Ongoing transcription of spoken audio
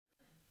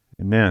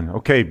Amen.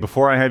 Okay,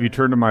 before I have you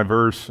turn to my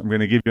verse, I'm going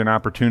to give you an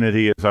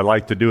opportunity, as I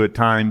like to do at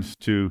times,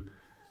 to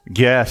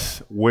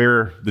guess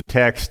where the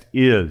text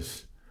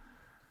is.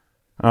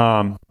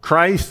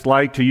 Christ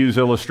liked to use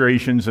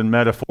illustrations and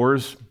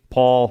metaphors.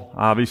 Paul,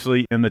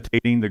 obviously,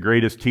 imitating the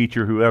greatest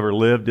teacher who ever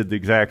lived, did the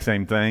exact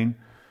same thing.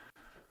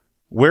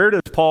 Where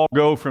does Paul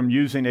go from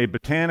using a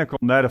botanical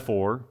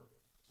metaphor,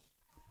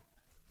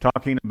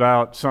 talking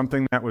about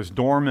something that was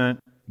dormant,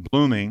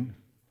 blooming,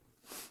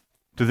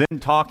 to then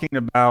talking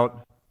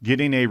about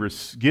giving a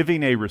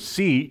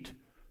receipt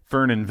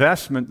for an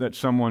investment that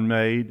someone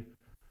made,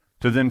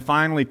 to then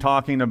finally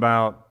talking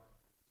about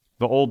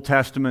the Old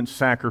Testament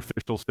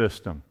sacrificial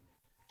system?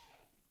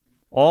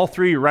 All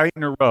three right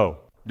in a row,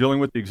 dealing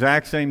with the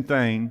exact same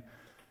thing.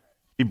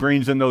 He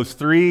brings in those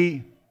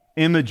three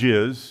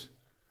images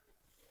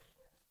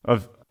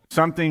of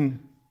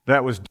something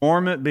that was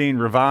dormant being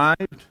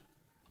revived,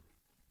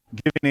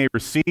 giving a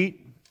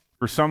receipt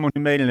for someone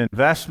who made an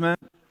investment,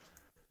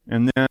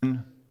 and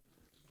then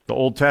the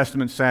Old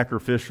Testament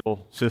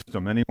sacrificial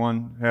system.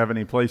 Anyone have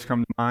any place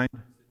come to mind?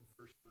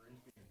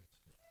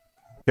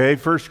 Okay,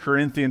 1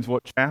 Corinthians,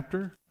 what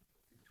chapter?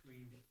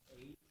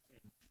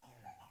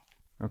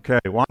 Okay,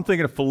 well, I'm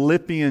thinking of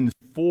Philippians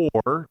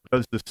 4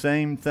 does the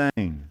same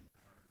thing.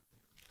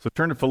 So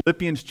turn to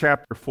Philippians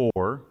chapter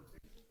 4.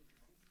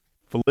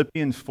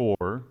 Philippians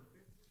 4.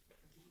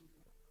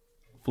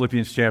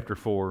 Philippians chapter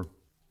 4.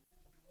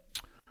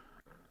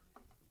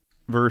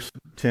 Verse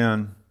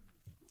 10.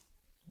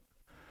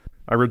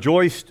 I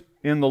rejoiced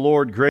in the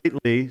Lord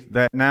greatly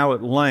that now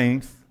at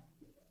length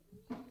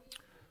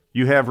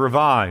you have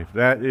revived.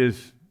 That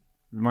is,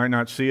 you might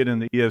not see it in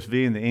the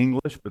ESV in the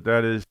English, but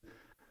that is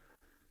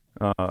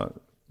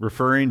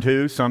referring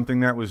to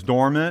something that was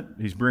dormant.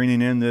 He's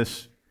bringing in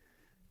this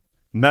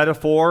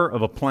metaphor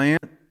of a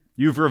plant.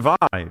 You've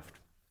revived.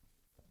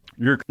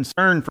 You're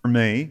concerned for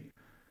me.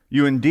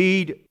 You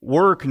indeed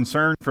were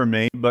concerned for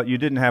me, but you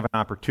didn't have an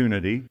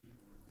opportunity.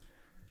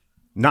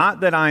 Not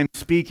that I'm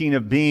speaking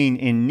of being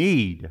in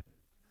need,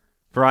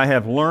 for I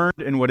have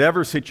learned in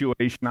whatever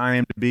situation I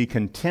am to be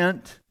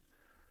content.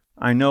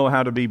 I know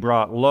how to be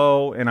brought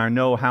low, and I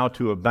know how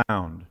to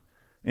abound.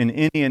 In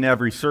any and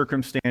every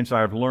circumstance,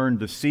 I have learned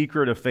the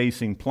secret of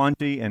facing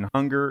plenty and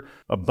hunger,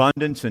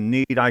 abundance and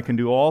need. I can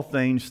do all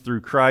things through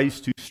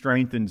Christ who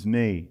strengthens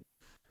me.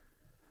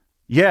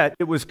 Yet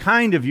it was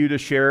kind of you to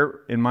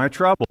share in my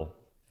trouble.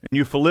 And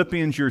you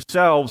Philippians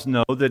yourselves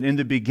know that in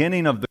the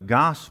beginning of the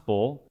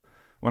gospel,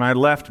 when I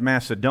left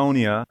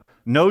Macedonia,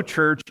 no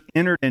church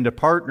entered into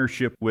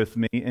partnership with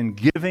me in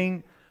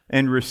giving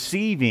and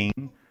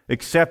receiving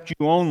except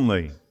you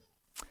only.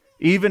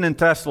 Even in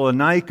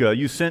Thessalonica,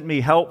 you sent me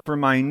help for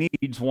my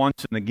needs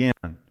once and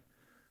again.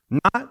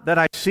 Not that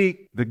I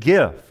seek the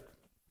gift,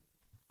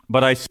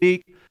 but I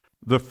seek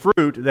the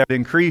fruit that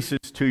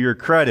increases to your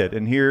credit.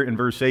 And here in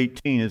verse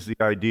 18 is the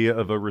idea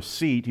of a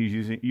receipt. He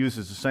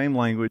uses the same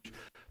language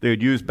they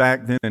had used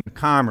back then in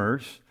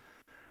commerce.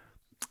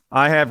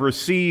 I have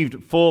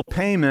received full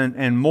payment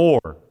and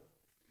more.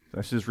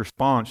 That's his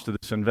response to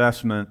this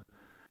investment.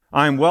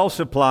 I am well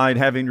supplied,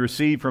 having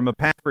received from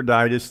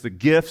Epaphroditus the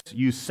gifts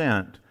you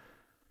sent.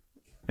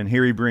 And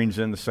here he brings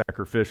in the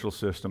sacrificial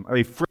system.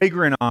 A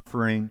fragrant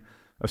offering,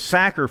 a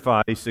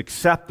sacrifice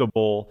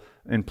acceptable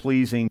and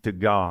pleasing to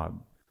God.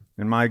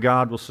 And my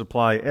God will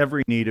supply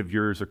every need of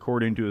yours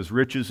according to his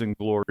riches and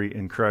glory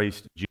in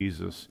Christ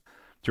Jesus.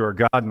 To our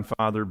God and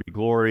Father be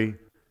glory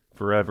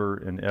forever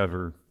and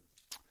ever.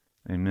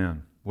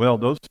 Amen. Well,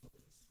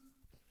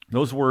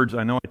 those words,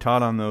 I know I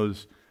taught on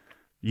those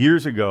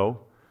years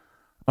ago,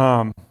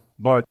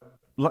 but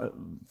a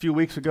few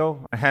weeks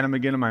ago, I had them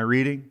again in my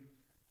reading,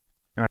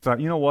 and I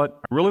thought, you know what?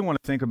 I really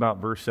want to think about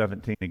verse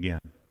 17 again.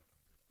 I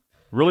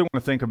really want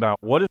to think about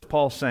what is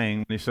Paul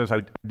saying when he says,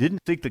 I didn't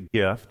seek the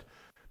gift,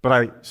 but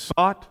I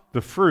sought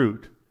the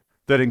fruit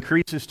that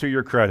increases to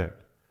your credit.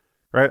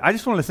 Right? I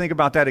just want to think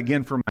about that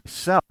again for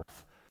myself.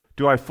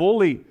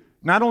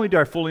 Not only do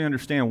I fully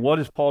understand what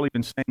is Paul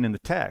even saying in the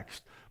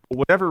text, but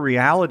whatever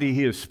reality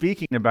he is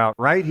speaking about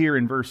right here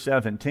in verse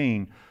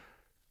 17,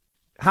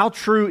 how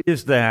true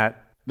is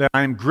that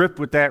I am gripped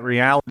with that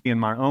reality in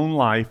my own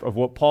life of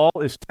what Paul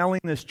is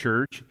telling this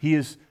church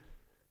he's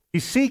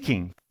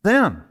seeking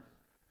them.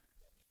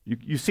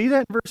 You see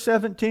that in verse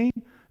 17?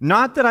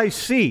 Not that I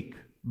seek,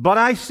 but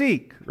I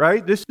seek,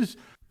 right?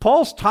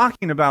 Paul's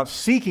talking about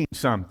seeking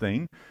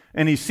something,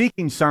 and he's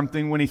seeking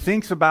something when he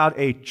thinks about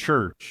a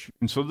church.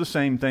 And so the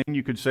same thing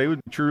you could say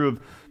would be true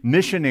of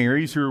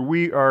missionaries who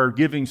we are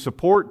giving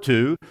support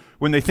to.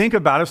 When they think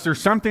about us,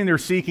 there's something they're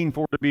seeking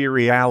for to be a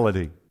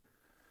reality.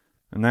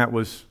 And that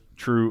was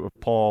true of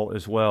Paul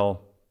as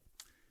well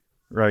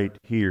right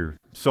here.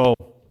 So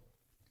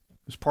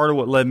it's part of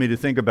what led me to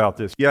think about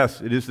this.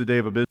 Yes, it is the day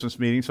of a business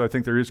meeting, so I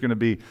think there is going to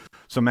be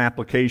some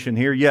application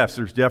here. Yes,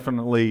 there's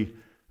definitely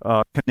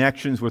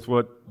connections with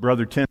what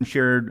Brother Tim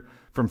shared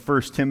from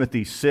 1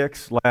 Timothy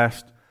 6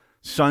 last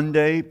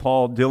Sunday.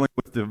 Paul dealing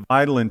with the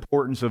vital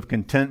importance of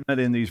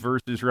contentment in these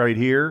verses right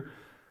here.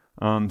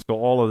 So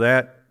all of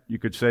that, you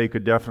could say,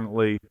 could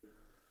definitely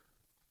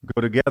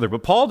go together.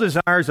 But Paul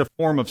desires a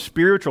form of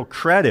spiritual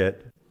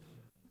credit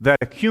that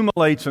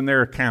accumulates in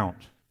their account,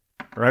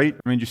 right?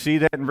 I mean, you see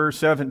that in verse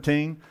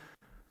 17?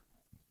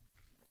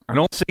 I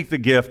don't seek the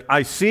gift.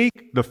 I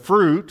seek the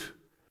fruit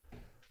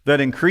that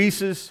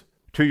increases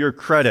to your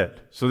credit.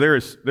 So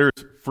there's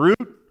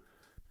fruit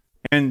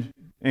and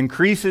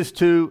increases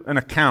to an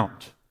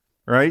account,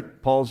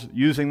 right? Paul's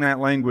using that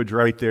language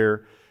right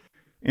there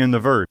in the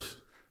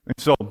verse. And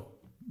so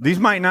these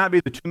might not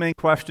be the two main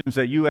questions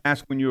that you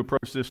ask when you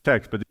approach this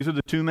text, but these are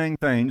the two main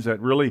things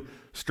that really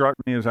struck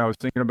me as I was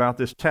thinking about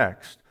this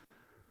text.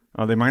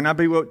 They might not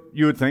be what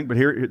you would think, but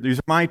these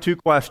are my two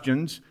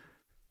questions.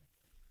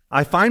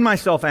 I find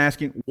myself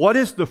asking, what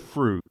is the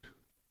fruit?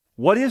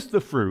 What is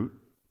the fruit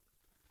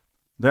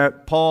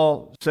that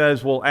Paul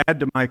says will add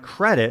to my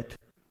credit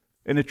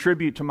and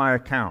attribute to my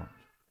account?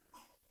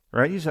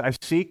 Right? He said, I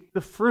seek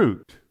the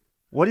fruit.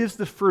 What is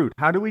the fruit?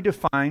 How do we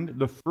define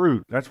the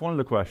fruit? That's one of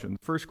the questions.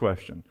 The first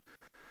question.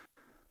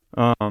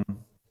 The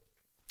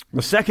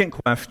second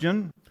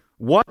question,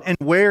 what and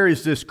where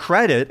is this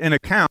credit and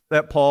account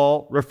that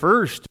Paul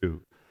refers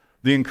to?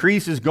 The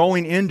increase is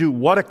going into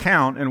what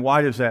account, and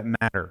why does that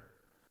matter?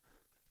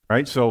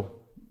 Right? So,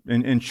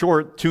 in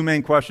short, two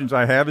main questions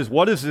I have is,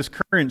 what is this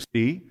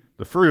currency,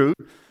 the fruit?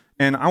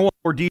 And I want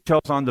more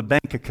details on the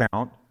bank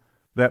account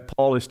that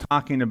Paul is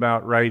talking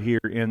about right here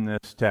in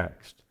this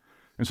text.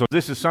 And so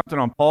this is something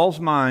on Paul's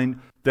mind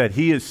that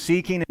he is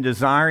seeking and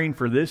desiring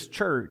for this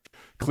church.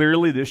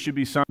 Clearly, this should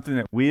be something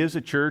that we as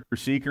a church are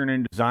seeking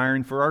and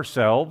desiring for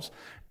ourselves,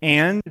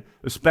 and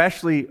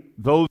especially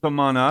those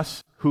among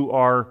us who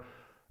are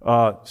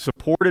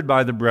supported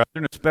by the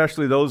brethren,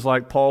 especially those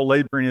like Paul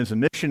laboring as a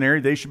missionary.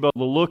 They should be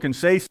able to look and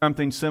say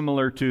something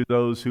similar to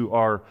those who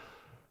are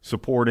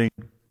supporting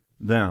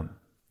them.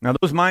 Now,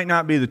 those might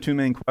not be the two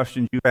main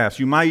questions you ask.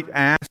 You might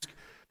ask,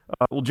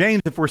 well,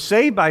 James, if we're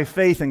saved by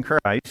faith in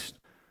Christ,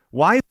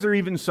 why is there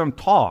even some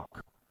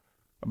talk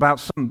about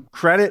some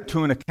credit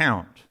to an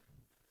account?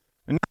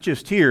 And not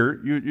just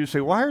here, you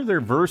say, why are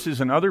there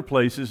verses in other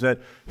places that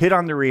hit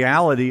on the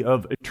reality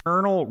of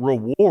eternal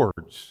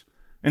rewards?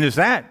 And is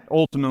that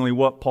ultimately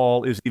what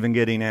Paul is even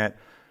getting at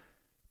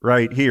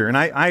right here? And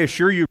I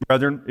assure you,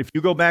 brethren, if you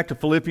go back to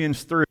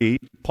Philippians 3,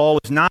 Paul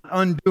is not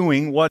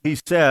undoing what he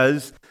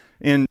says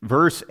in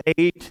verse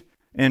 8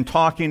 and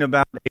talking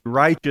about a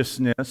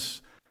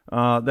righteousness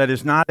that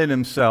is not in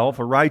himself,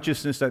 a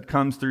righteousness that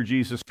comes through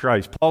Jesus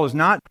Christ.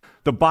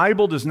 The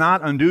Bible does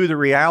not undo the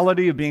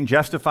reality of being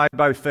justified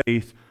by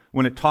faith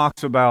when it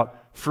talks about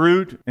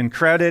fruit and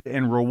credit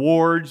and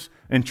rewards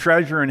and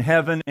treasure in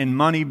heaven and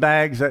money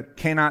bags that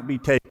cannot be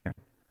taken.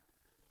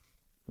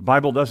 The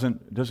Bible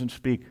doesn't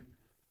speak,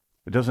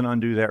 it doesn't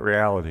undo that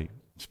reality.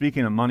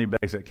 Speaking of money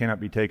bags that cannot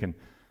be taken,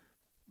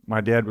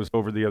 my dad was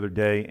over the other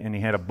day and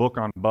he had a book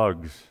on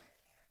bugs.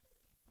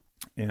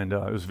 And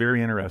it was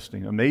very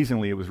interesting.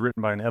 Amazingly, it was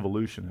written by an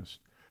evolutionist.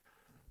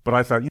 But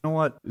I thought, you know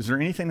what? Is there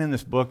anything in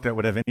this book that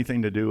would have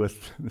anything to do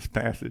with this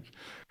passage?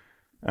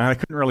 And I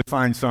couldn't really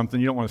find something.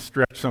 You don't want to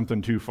stretch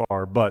something too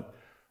far. But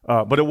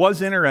it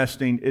was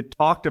interesting. It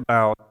talked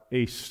about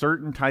a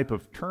certain type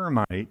of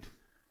termite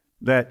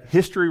that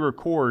history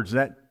records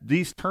that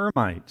these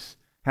termites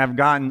have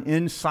gotten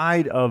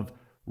inside of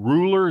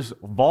rulers'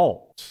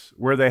 vaults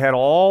where they had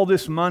all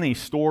this money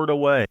stored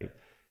away.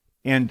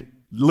 And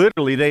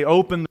literally, they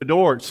opened the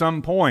door at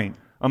some point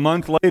a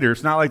month later.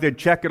 It's not like they'd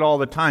check it all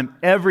the time.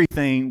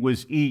 Everything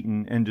was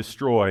eaten and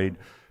destroyed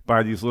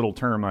by these little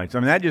termites. I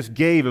mean, that just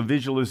gave a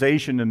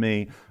visualization to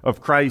me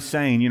of Christ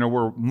saying,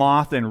 where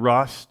moth and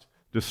rust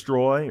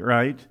destroy,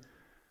 right?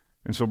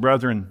 And so,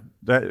 brethren,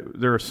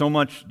 there are so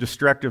much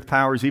destructive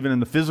powers, even in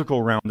the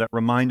physical realm, that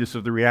remind us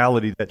of the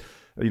reality that,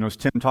 as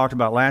Tim talked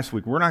about last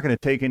week, we're not going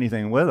to take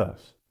anything with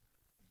us.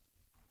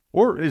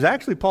 Or is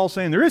actually Paul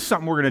saying there is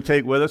something we're going to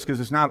take with us because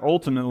it's not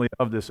ultimately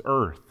of this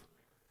earth?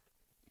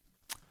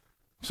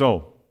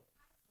 So,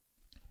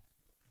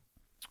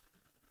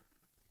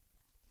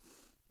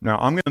 now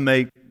I'm going to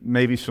make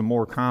maybe some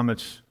more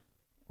comments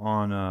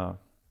on,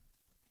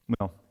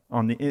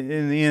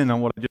 in the end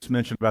on what I just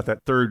mentioned about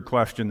that third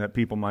question that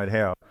people might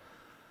have.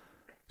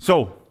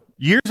 So,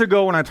 years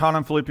ago when I taught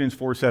on Philippians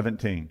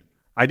 4:17,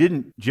 I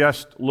didn't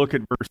just look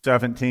at verse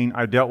 17,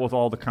 I dealt with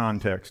all the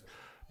context.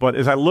 But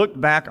as I look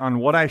back on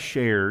what I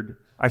shared,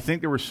 I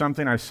think there was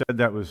something I said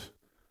that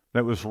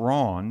was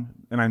wrong,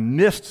 and I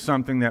missed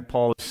something that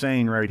Paul is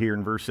saying right here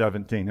in verse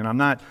 17. And I'm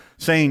not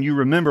saying you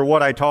remember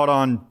what I taught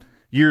on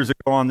years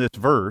ago on this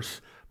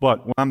verse,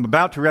 but what I'm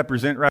about to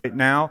represent right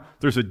now,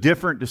 there's a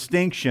different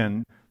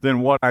distinction than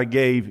what I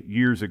gave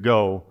years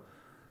ago.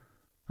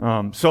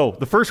 So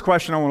the first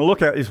question I want to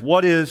look at is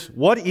what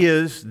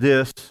is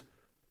this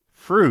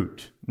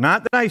fruit?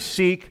 Not that I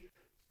seek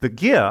the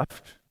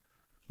gift,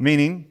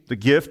 meaning the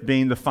gift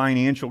being the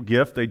financial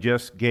gift they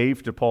just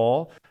gave to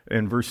Paul.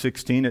 In verse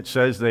 16 it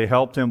says they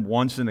helped him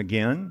once and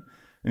again.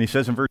 And he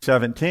says in verse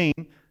 17,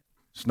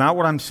 it's not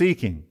what I'm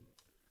seeking.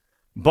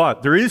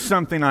 But there is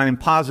something I am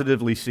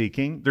positively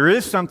seeking. There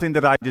is something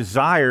that I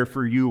desire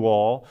for you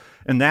all,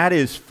 and that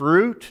is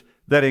fruit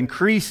that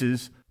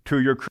increases to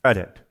your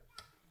credit.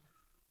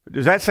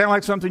 Does that sound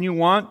like something you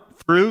want?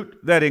 Fruit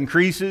that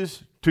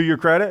increases to your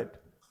credit?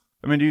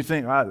 I mean, do you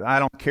think, I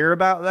don't care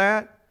about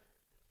that?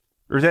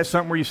 Or is that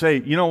something where you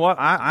say, you know what,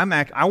 I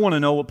want to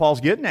know what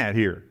Paul's getting at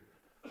here.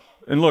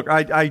 And look,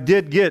 I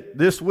did get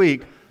this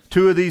week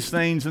 2 of these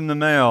things in the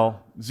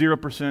mail, 0%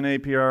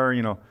 APR,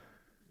 you know.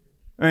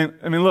 I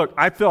mean, look,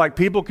 I feel like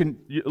people can,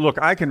 look,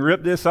 I can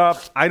rip this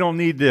up. I don't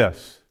need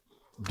this.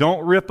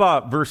 Don't rip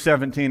up verse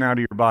 17 out of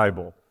your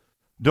Bible.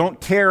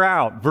 Don't tear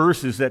out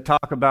verses that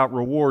talk about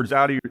rewards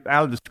out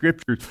of the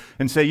Scriptures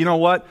and say, you know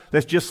what,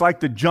 that's just like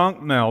the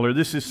junk mail, or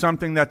this is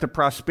something that the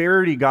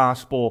prosperity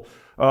gospel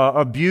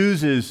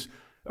abuses,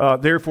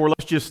 therefore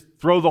let's just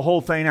throw the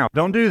whole thing out.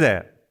 Don't do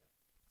that.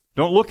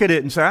 Don't look at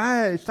it and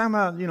say, it's talking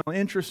about,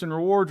 interest and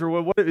rewards, or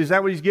what is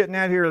that what he's getting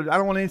at here? I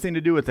don't want anything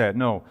to do with that.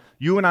 No,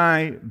 you and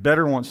I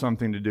better want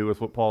something to do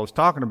with what Paul is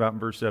talking about in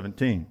verse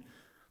 17.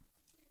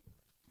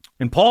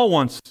 And Paul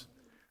wants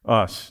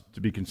us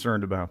to be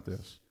concerned about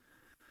this.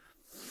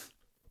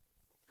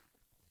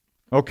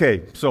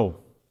 Okay,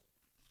 so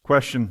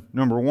question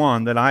number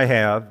 1 that I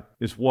have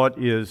is,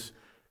 what is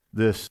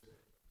this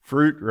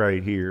fruit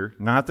right here?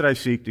 Not that I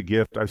seek the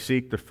gift, I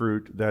seek the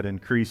fruit that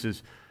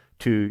increases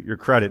to your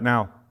credit.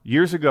 Now,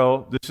 years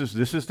ago, this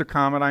is the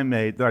comment I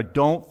made that I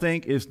don't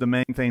think is the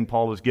main thing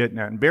Paul is getting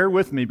at. And bear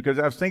with me, because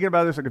I was thinking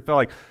about this, I could feel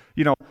like,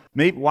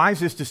 maybe why does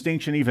this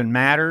distinction even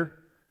matter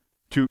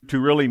to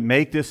really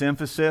make this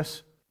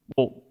emphasis?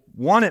 Well,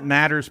 one, it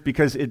matters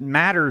because it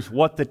matters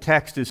what the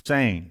text is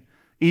saying.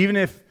 Even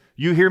if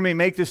you hear me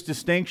make this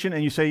distinction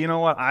and you say, you know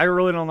what, I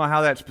really don't know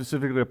how that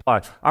specifically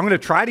applies, I'm going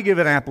to try to give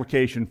an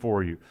application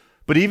for you.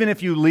 But even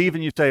if you leave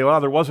and you say, well,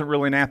 there wasn't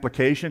really an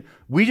application,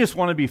 we just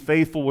want to be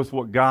faithful with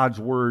what God's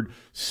Word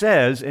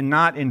says and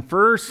not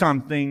infer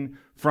something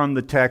from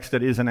the text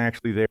that isn't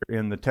actually there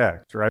in the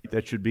text, right?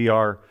 That should be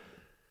our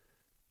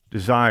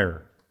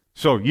desire.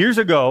 So years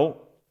ago,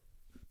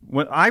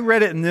 when I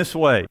read it in this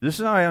way, this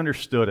is how I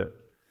understood it.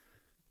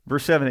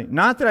 Verse 17,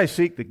 not that I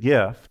seek the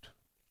gift,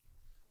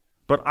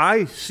 but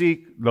I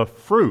seek the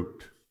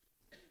fruit.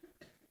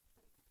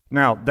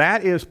 Now,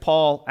 that is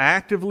Paul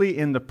actively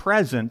in the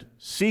present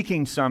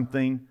seeking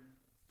something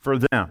for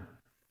them,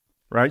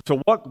 right?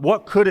 So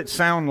what could it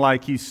sound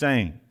like he's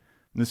saying?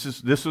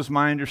 This was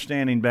my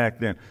understanding back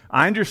then.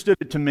 I understood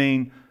it to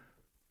mean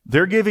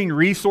they're giving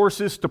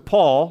resources to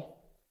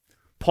Paul.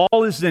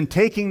 Paul is then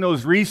taking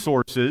those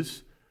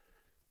resources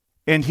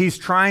and he's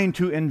trying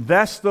to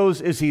invest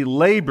those as he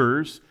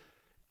labors,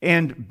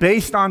 and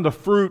based on the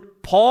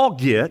fruit Paul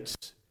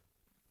gets,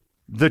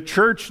 the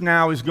church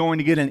now is going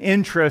to get an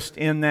interest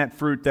in that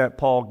fruit that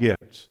Paul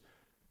gets.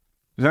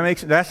 Does that make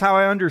sense? That's how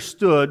I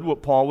understood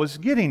what Paul was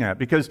getting at.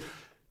 Because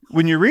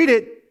when you read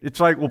it,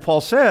 it's like, well,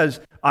 Paul says,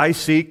 I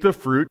seek the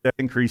fruit that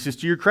increases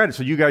to your credit.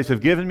 So you guys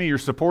have given me, you're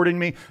supporting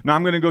me. Now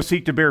I'm going to go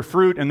seek to bear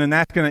fruit, and then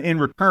that's going to, in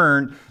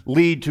return,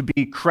 lead to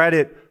be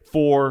credit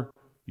for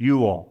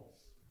you all.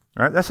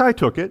 All right? That's how I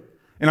took it.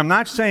 And I'm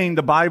not saying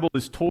the Bible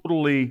is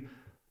totally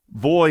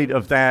void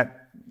of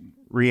that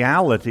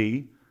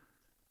reality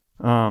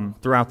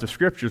throughout the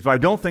Scriptures, but I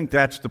don't think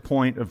that's the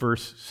point of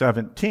verse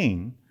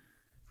 17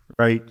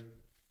 right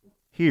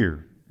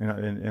here.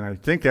 And I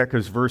think that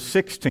because verse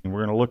 16,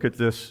 we're going to look at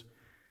this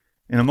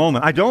in a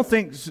moment. I don't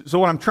think, so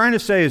what I'm trying to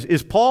say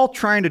is Paul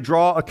trying to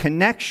draw a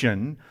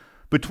connection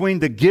between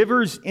the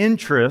giver's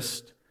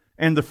interest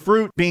and the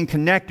fruit being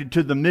connected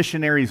to the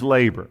missionary's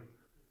labor?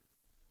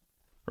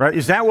 Right?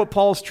 Is that what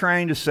Paul's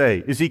trying to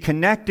say? Is he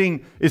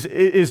connecting,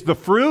 is the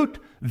fruit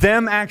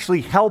them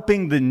actually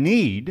helping the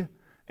need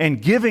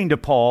and giving to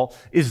Paul?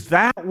 Is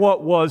that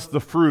what was the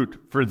fruit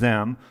for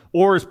them?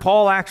 Or is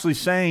Paul actually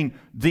saying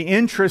the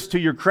interest to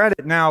your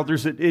credit now,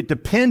 it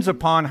depends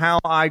upon how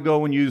I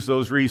go and use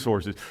those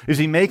resources? Is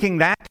he making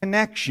that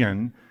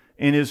connection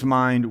in his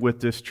mind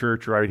with this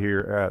church right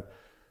here at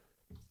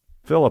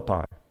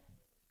Philippi?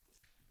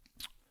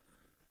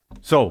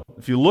 So,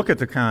 if you look at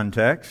the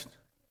context,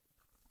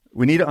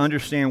 we need to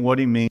understand what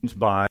he means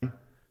by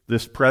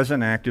this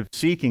present active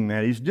seeking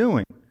that he's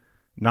doing.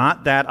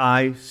 Not that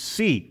I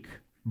seek,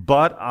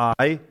 but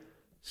I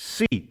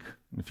seek.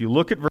 If you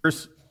look at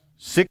verse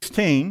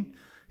 16,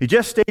 he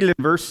just stated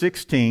in verse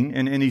 16,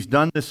 and he's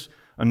done this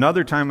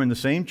another time in the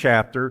same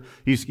chapter,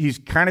 he's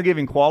kind of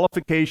giving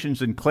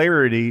qualifications and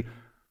clarity.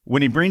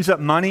 When he brings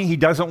up money, he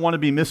doesn't want to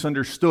be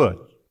misunderstood,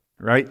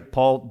 right?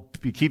 Paul,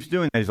 he keeps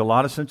doing that. There's a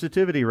lot of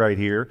sensitivity right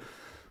here.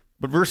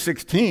 But verse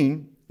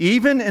 16,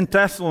 even in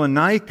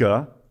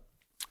Thessalonica,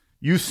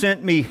 you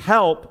sent me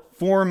help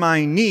for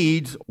my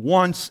needs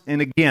once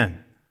and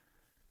again.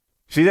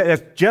 See,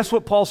 that's just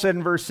what Paul said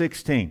in verse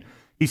 16.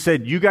 He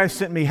said, you guys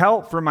sent me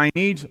help for my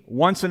needs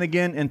once and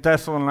again in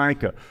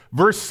Thessalonica.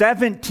 Verse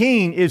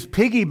 17 is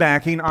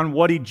piggybacking on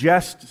what he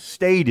just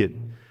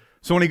stated.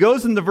 So when he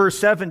goes into verse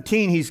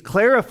 17, he's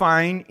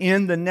clarifying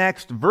in the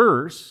next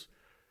verse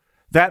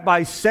that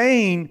by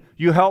saying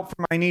you help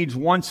for my needs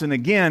once and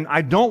again,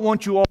 I don't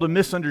want you all to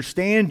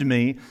misunderstand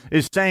me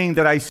as saying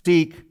that I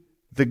seek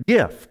the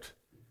gift.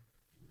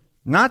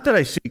 Not that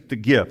I seek the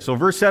gift. So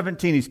verse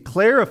 17, he's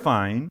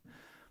clarifying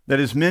that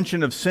his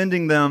mention of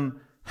sending them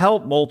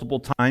help multiple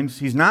times,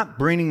 he's not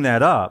bringing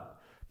that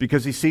up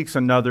because he seeks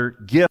another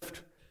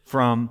gift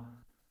from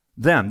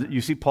them.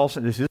 You see, Paul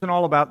said this isn't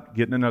all about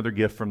getting another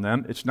gift from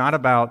them. It's not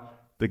about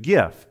the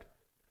gift.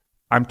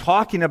 I'm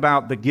talking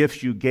about the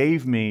gifts you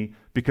gave me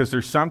because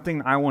there's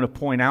something I want to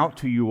point out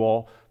to you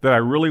all that I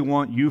really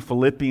want you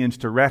Philippians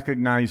to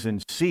recognize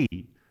and see.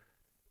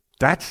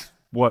 That's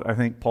what I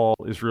think Paul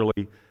is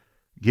really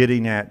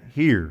getting at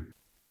here.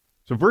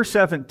 So verse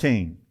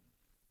 17,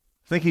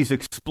 I think he's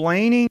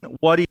explaining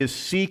what he is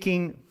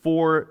seeking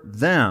for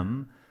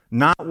them,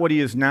 not what he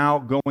is now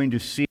going to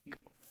seek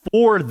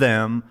for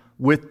them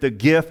with the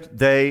gift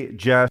they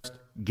just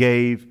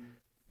gave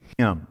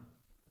him.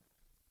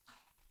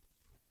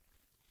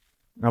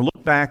 Now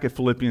look back at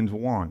Philippians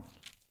 1.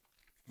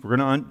 We're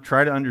going to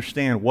try to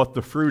understand what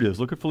the fruit is.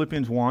 Look at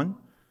Philippians 1,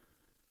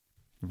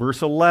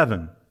 verse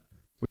 11.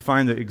 We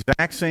find the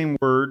exact same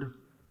word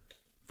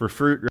for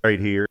fruit right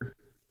here.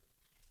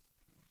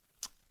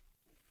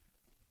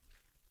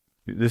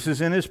 This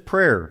is in his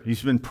prayer.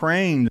 He's been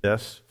praying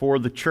this for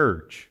the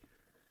church.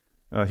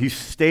 He's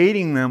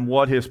stating them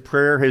what his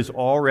prayer has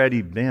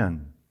already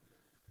been.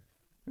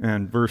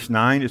 And verse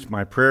 9, it's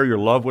my prayer your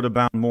love would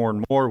abound more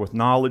and more with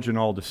knowledge and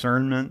all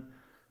discernment,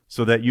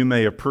 so that you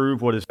may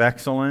approve what is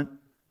excellent,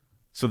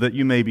 so that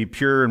you may be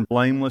pure and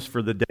blameless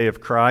for the day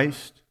of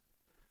Christ.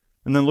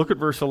 And then look at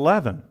verse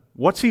 11.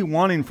 What's he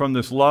wanting from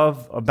this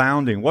love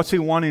abounding? What's he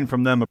wanting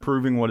from them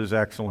approving what is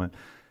excellent?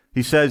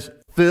 He says,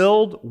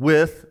 filled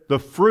with the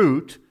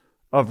fruit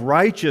of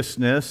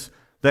righteousness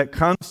that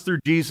comes through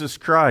Jesus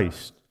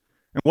Christ.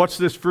 And what's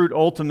this fruit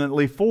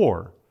ultimately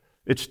for?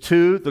 It's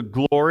to the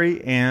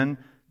glory and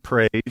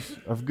praise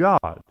of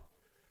God.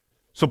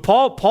 So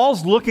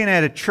Paul's looking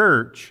at a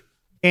church,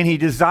 and he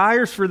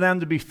desires for them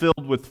to be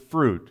filled with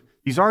fruit.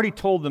 He's already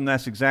told them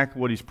that's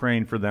exactly what he's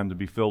praying for them, to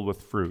be filled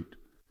with fruit.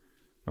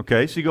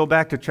 Okay, so you go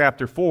back to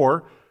chapter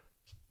 4.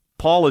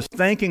 Paul is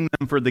thanking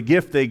them for the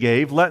gift they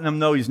gave, letting them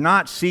know he's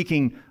not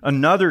seeking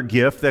another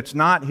gift. That's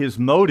not his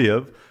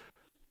motive.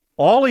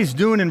 All he's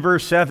doing in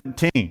verse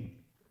 17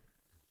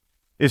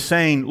 is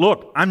saying,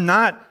 look, I'm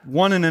not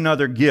wanting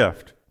another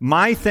gift.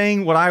 My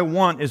thing, what I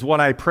want, is what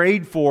I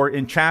prayed for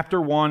in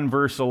chapter 1,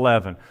 verse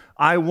 11.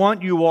 I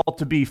want you all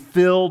to be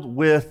filled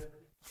with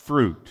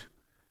fruit.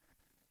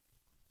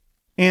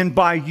 And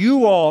by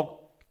you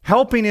all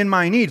helping in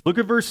my needs, look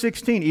at verse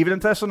 16. Even in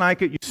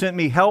Thessalonica, you sent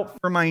me help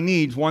for my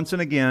needs once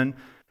and again.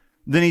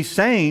 Then he's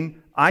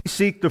saying, I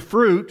seek the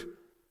fruit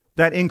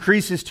that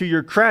increases to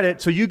your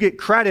credit, so you get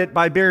credit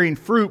by bearing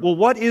fruit. Well,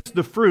 what is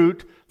the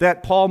fruit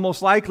that Paul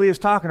most likely is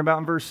talking about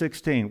in verse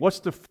 16? What's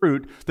the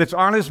fruit that's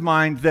on his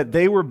mind that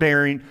they were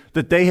bearing,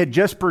 that they had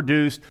just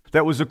produced,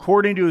 that was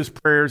according to his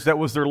prayers, that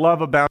was their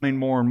love abounding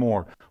more and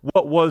more?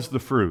 What was the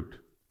fruit?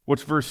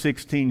 What's verse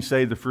 16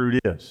 say the fruit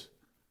is?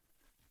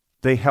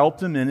 They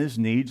helped him in his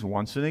needs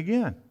once and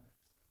again.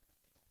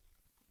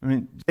 I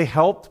mean, they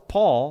helped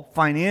Paul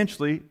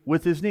financially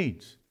with his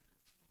needs.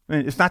 I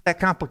mean, it's not that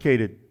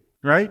complicated,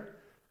 right?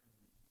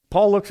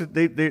 Paul looks at,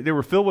 they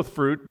were filled with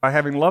fruit by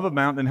having love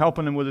abound and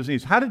helping him with his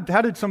needs. How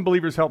did some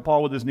believers help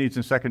Paul with his needs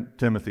in 2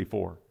 Timothy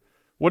 4?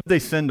 What did they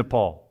send to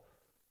Paul?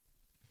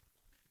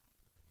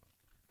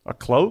 A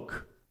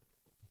cloak?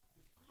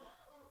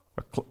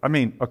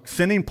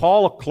 Sending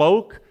Paul a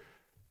cloak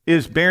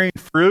is bearing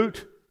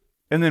fruit.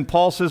 And then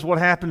Paul says, what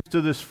happens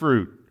to this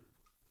fruit?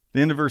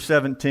 The end of verse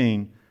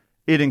 17,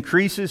 it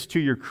increases to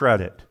your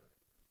credit.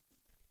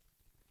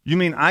 You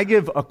mean I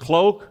give a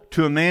cloak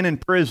to a man in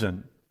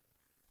prison,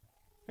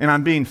 and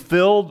I'm being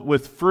filled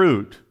with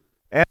fruit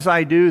as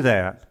I do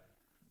that?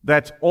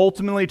 That's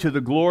ultimately to the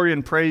glory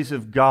and praise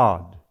of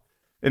God.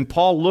 And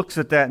Paul looks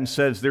at that and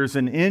says there's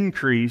an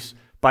increase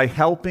by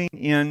helping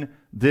in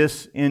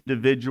this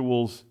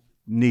individual's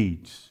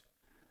needs.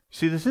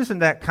 See, this isn't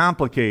that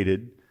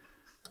complicated.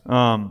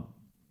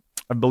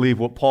 I believe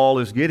what Paul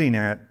is getting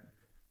at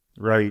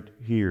right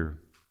here.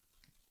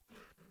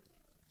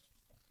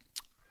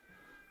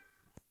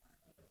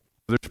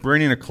 There's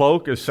bringing a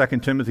cloak, as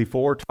 2 Timothy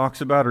 4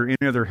 talks about, or any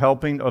other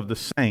helping of the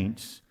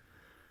saints.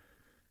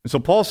 And so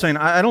Paul's saying,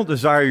 I don't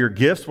desire your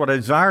gifts. What I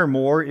desire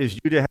more is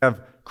you to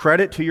have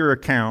credit to your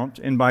account,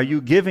 and by you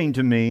giving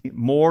to me,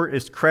 more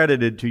is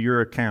credited to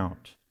your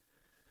account.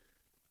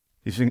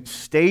 He's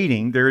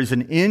stating there is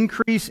an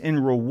increase in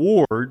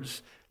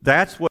rewards.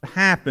 That's what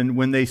happened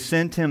when they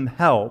sent him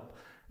help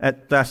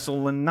at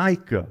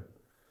Thessalonica.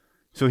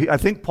 So I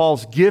think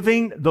Paul's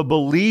giving the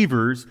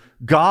believers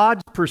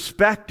God's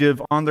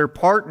perspective on their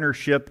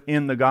partnership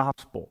in the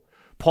gospel.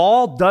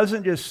 Paul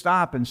doesn't just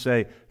stop and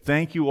say,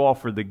 thank you all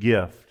for the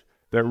gift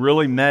that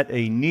really met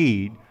a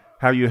need,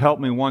 how you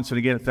helped me once and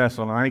again at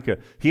Thessalonica.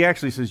 He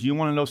actually says, you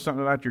want to know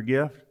something about your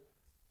gift?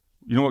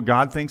 You know what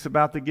God thinks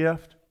about the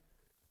gift?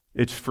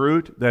 It's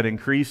fruit that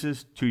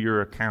increases to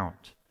your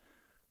account.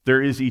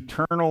 There is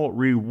eternal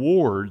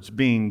rewards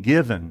being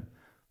given.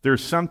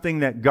 There's something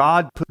that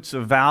God puts a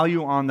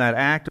value on that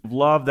act of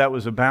love that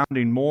was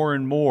abounding more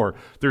and more.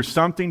 There's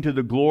something to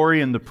the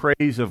glory and the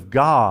praise of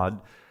God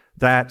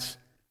that's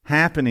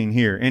happening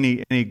here. And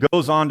he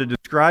goes on to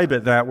describe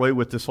it that way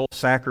with this whole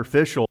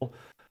sacrificial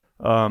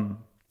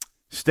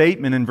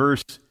statement in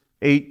verse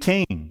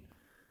 18.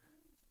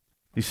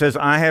 He says,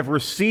 I have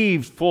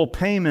received full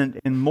payment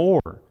and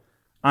more.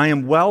 I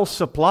am well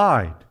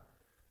supplied,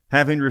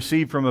 having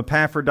received from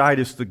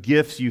Epaphroditus the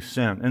gifts you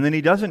sent. And then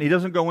he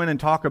doesn't go in and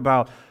talk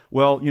about,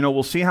 well,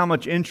 we'll see how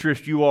much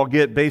interest you all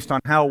get based on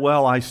how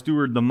well I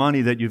steward the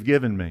money that you've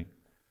given me.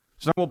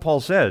 It's not what Paul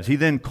says. He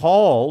then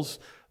calls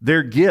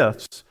their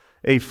gifts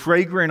a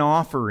fragrant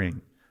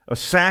offering, a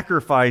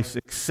sacrifice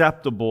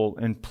acceptable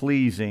and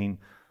pleasing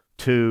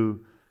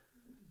to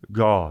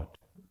God.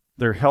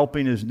 They're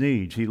helping his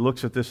needs. He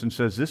looks at this and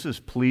says, this is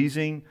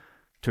pleasing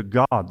to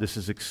God. This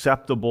is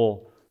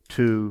acceptable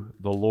to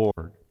the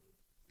Lord.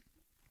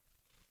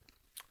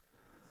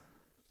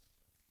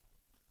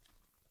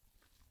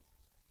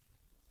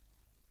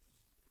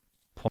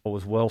 Paul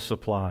was well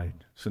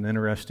supplied. It's an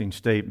interesting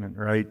statement,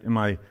 right? Am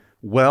I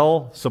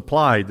well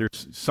supplied?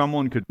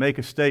 Someone could make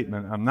a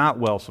statement, I'm not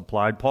well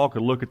supplied. Paul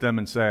could look at them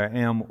and say, I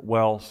am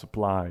well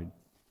supplied.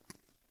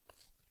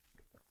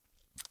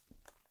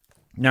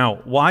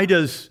 Now, why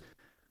does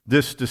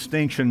this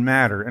distinction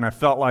matter? And I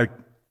felt like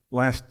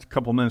last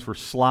couple minutes were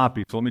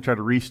sloppy, so let me try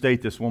to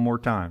restate this one more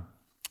time,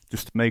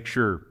 just to make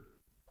sure.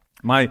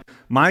 My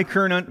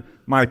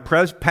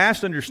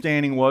past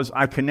understanding was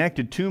I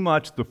connected too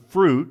much the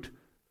fruit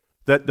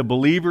that the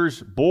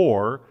believers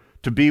bore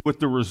to be with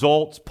the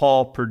results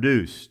Paul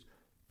produced.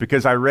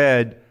 Because I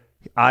read,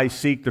 I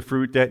seek the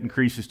fruit that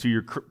increases to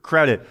your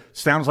credit.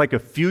 Sounds like a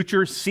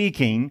future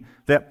seeking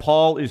that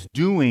Paul is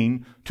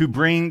doing to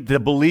bring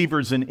the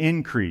believers an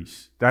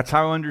increase. That's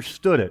how I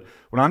understood it.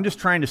 What I'm just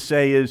trying to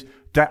say is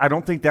that I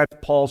don't think that's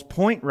Paul's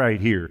point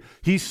right here.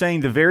 He's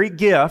saying the very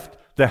gift,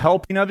 the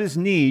helping of his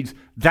needs,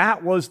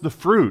 that was the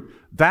fruit.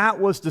 That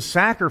was the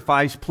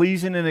sacrifice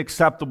pleasing and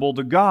acceptable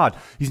to God.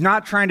 He's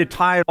not trying to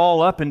tie it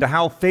all up into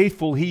how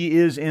faithful he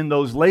is in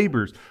those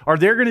labors. Are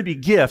there going to be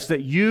gifts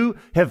that you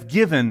have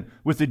given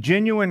with a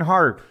genuine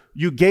heart?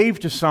 You gave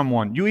to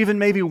someone. You even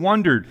maybe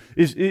wondered,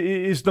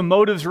 is the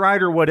motives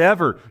right or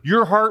whatever?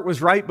 Your heart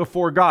was right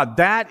before God.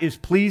 That is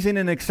pleasing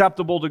and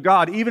acceptable to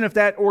God. Even if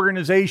that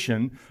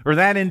organization or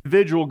that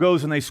individual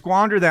goes and they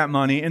squander that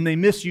money and they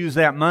misuse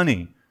that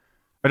money.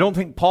 I don't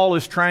think Paul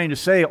is trying to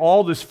say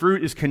all this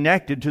fruit is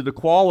connected to the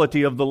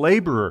quality of the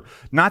laborer.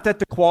 Not that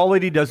the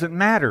quality doesn't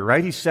matter,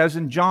 right? He says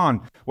in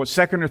John,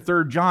 2nd or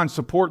 3rd John,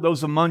 support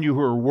those among you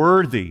who are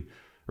worthy,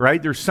 right?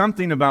 There's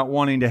something about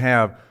wanting to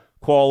have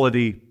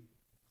quality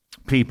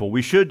people.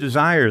 We should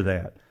desire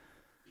that.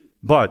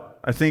 But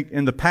I think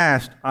in the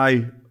past,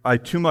 I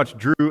too much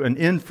drew an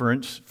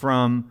inference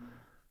from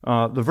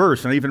the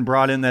verse. And I even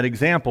brought in that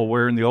example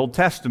where in the Old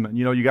Testament,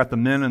 you got the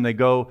men and they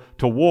go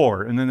to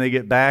war and then they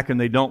get back and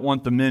they don't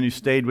want the men who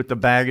stayed with the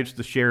baggage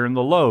to share in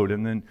the load.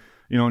 And then,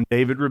 and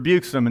David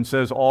rebukes them and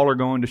says all are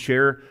going to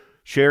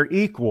share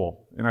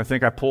equal. And I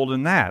think I pulled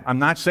in that. I'm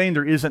not saying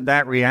there isn't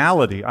that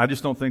reality. I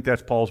just don't think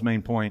that's Paul's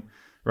main point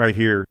right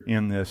here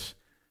in this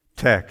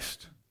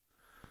text.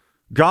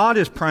 God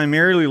is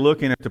primarily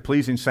looking at the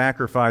pleasing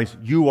sacrifice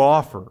you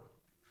offer,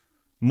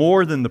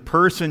 more than the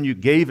person you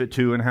gave it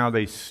to and how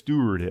they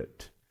steward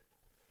it.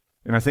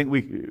 And I think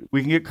we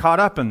can get caught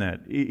up in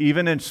that,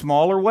 even in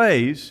smaller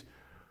ways,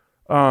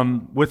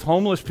 with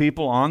homeless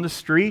people on the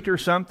street or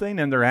something,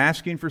 and they're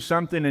asking for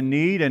something in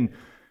need, and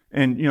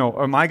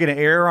am I going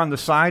to err on the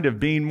side of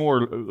being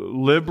more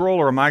liberal,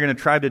 or am I going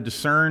to try to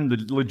discern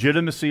the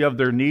legitimacy of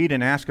their need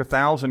and ask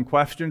 1,000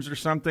 questions or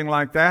something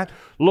like that?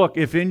 Look,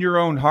 if in your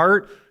own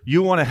heart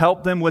you want to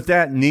help them with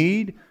that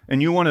need,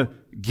 and you want to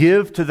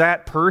give to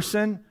that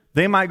person,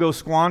 they might go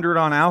squander it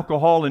on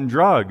alcohol and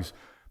drugs.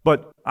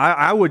 But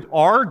I would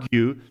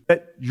argue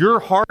that your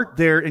heart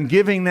there in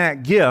giving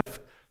that gift,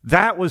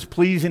 that was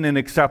pleasing and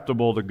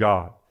acceptable to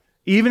God.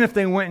 Even if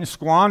they went and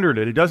squandered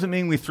it, it doesn't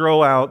mean we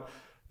throw out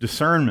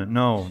discernment.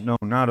 No,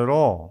 not at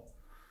all.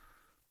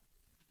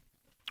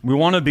 We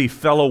want to be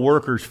fellow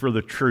workers for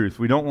the truth.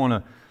 We don't want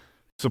to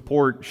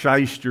support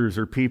shysters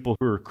or people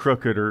who are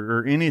crooked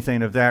or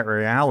anything of that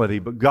reality.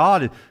 But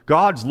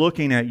God's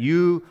looking at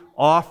you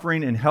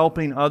offering and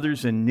helping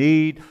others in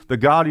need, the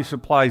God who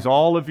supplies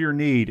all of your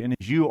need. And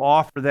as you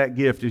offer that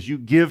gift, as you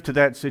give to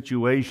that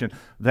situation,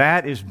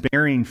 that is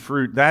bearing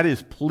fruit. That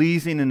is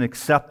pleasing and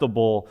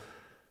acceptable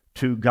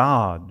to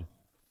God.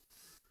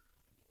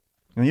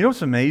 And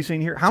what's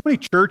amazing here? How many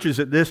churches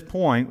at this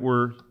point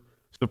were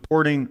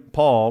supporting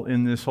Paul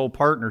in this whole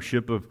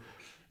partnership of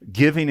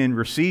giving and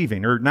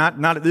receiving? Or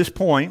not at this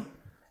point,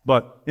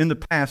 but in the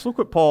past. Look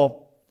what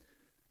Paul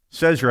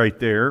says right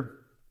there.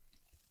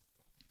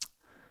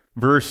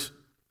 Which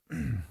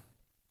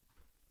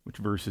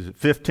verse is it?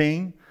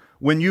 15.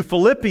 When you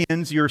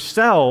Philippians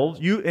yourselves,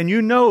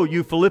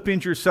 you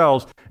Philippians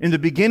yourselves, in the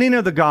beginning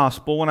of the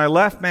gospel, when I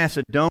left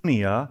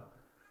Macedonia,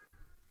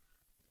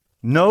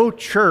 no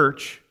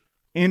church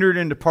entered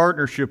into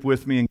partnership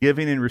with me in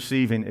giving and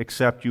receiving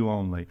except you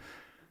only.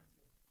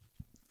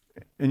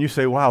 And you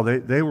say, wow,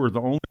 they were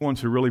the only ones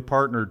who really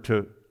partnered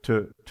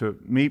to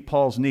meet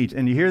Paul's needs.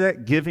 And you hear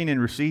that? Giving and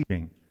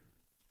receiving.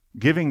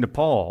 Giving to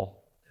Paul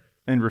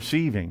and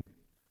receiving.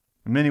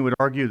 And many would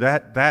argue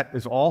that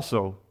is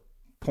also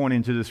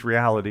pointing to this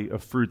reality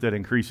of fruit that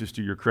increases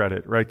to your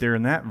credit right there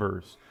in that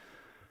verse.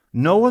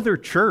 No other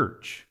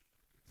church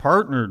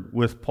partnered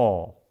with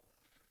Paul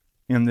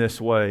in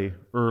this way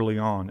early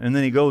on. And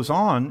then he goes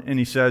on and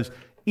he says,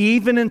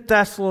 even in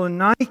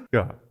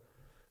Thessalonica,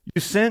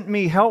 you sent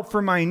me help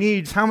for my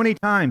needs. How many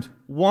times?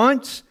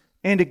 Once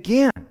and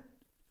again.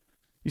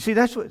 You see,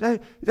 that's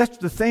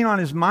the thing on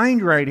his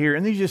mind right here.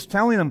 And he's just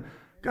telling them,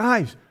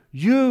 guys,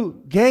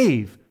 you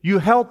gave, you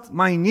helped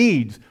my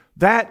needs.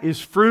 That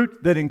is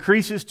fruit that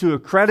increases to a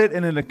credit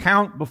and an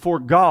account before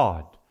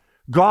God.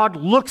 God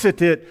looks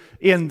at it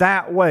in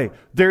that way.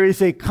 There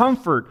is a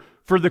comfort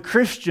for the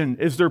Christian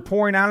as they're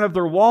pouring out of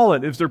their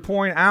wallet, as they're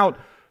pouring out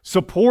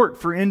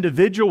support for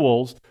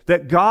individuals,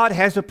 that God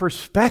has a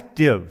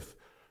perspective.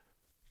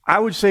 I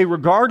would say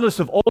regardless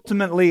of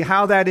ultimately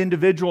how that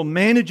individual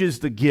manages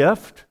the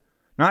gift,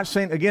 not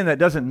saying, again, that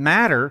doesn't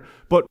matter,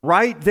 but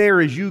right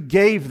there as you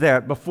gave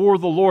that before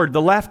the Lord,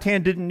 the left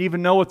hand didn't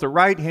even know what the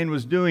right hand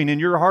was doing, and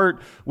your heart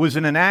was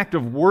in an act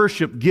of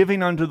worship,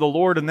 giving unto the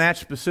Lord in that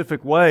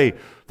specific way.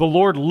 The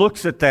Lord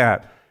looks at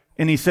that,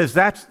 and He says,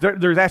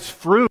 that's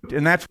fruit,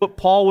 and that's what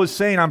Paul was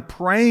saying. I'm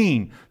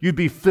praying you'd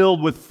be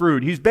filled with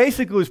fruit. He's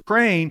basically was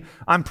praying,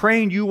 I'm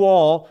praying you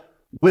all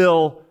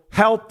will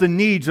help the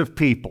needs of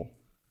people.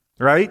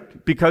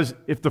 Right? Because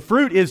if the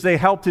fruit is they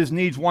helped his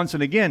needs once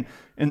and again,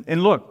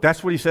 and look,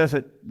 that's what he says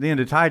at the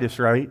end of Titus,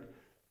 right?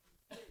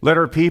 Let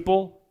our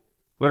people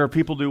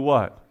do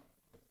what?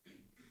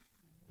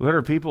 Let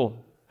our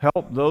people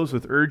help those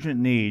with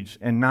urgent needs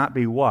and not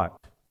be what?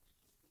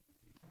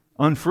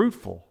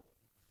 Unfruitful.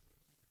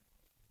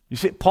 You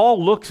see,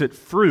 Paul looks at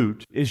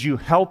fruit as you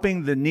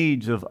helping the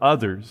needs of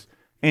others,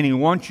 and he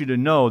wants you to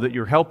know that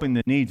you're helping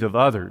the needs of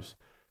others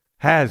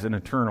has an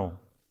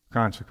eternal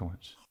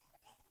consequence.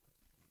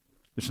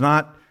 It's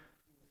not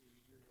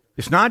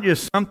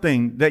just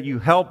something that you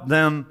help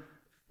them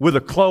with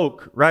a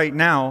cloak right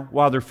now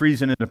while they're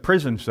freezing in a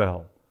prison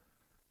cell.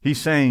 He's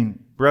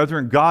saying,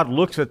 brethren, God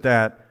looks at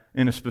that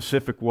in a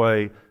specific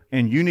way,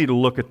 and you need to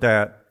look at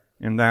that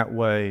in that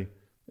way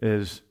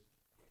as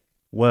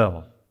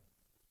well.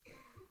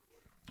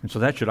 And so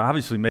that should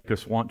obviously make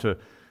us want to,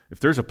 if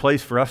there's a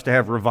place for us to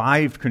have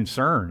revived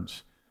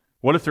concerns,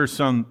 what if there's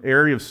some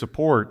area of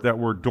support that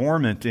we're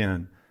dormant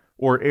in,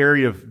 or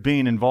area of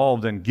being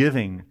involved in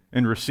giving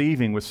and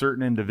receiving with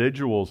certain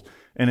individuals,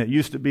 and it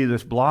used to be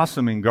this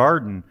blossoming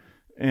garden,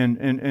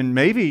 and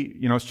maybe,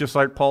 it's just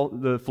like Paul,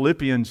 the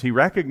Philippians, he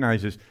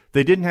recognizes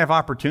they didn't have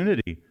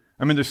opportunity.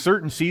 I mean, there's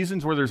certain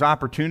seasons where there's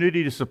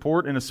opportunity to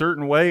support in a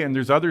certain way, and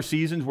there's other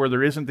seasons where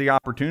there isn't the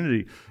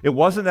opportunity. It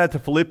wasn't that the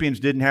Philippians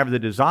didn't have the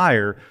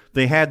desire.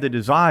 They had the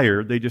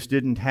desire, they just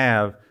didn't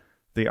have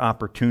the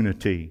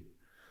opportunity.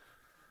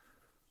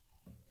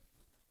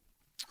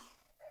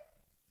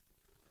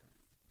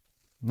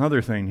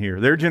 Another thing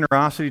here, their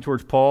generosity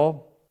towards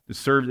Paul is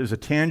served as a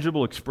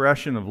tangible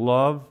expression of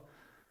love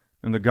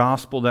and the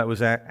gospel that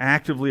was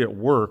actively at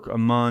work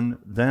among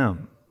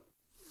them.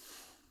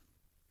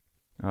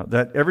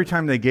 That every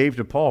time they gave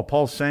to Paul,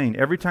 Paul's saying,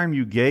 every time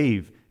you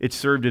gave, it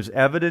served as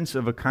evidence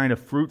of a kind of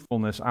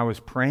fruitfulness. I was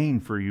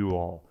praying for you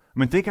all. I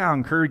mean, think how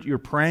encouraged you're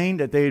praying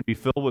that they'd be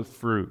filled with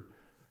fruit.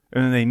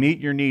 And then they meet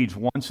your needs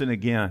once and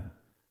again.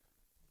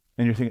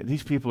 And you're thinking,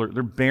 these people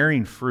they're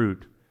bearing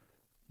fruit.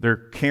 They're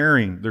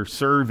caring, they're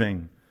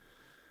serving.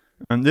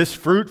 And this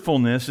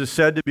fruitfulness is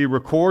said to be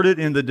recorded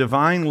in the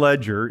divine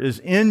ledger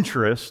as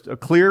interest, a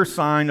clear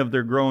sign of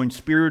their growing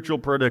spiritual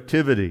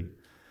productivity.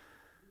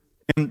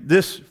 And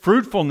this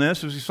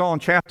fruitfulness, as we saw in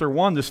chapter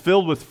 1, this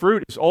filled with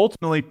fruit, is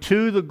ultimately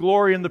to the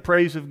glory and the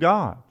praise of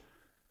God.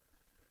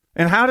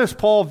 And how does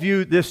Paul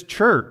view this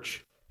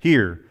church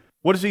here?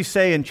 What does he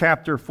say in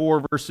chapter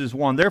 4, verses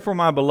 1? Therefore,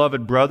 my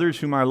beloved brothers,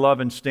 whom I love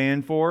and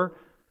stand for,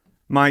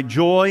 my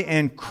joy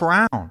and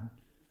crown.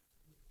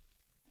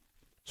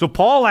 So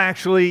Paul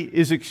actually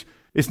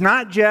it's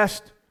not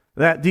just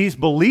that these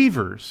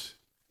believers,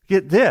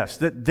 get this,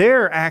 that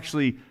they're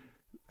actually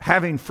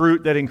having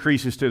fruit that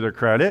increases to their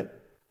credit,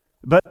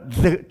 but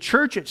the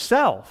church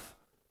itself,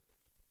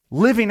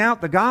 living out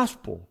the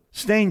gospel,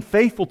 staying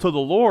faithful to the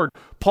Lord.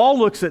 Paul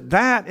looks at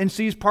that and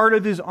sees part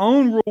of his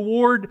own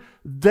reward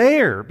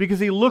there, because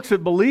he looks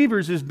at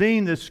believers as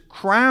being this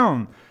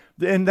crown.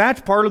 And that's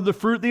part of the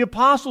fruit the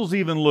apostles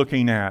even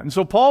looking at. And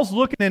so Paul's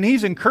looking and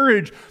he's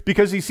encouraged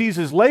because he sees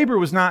his labor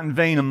was not in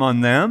vain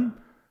among them,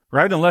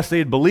 right? Unless they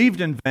had believed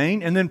in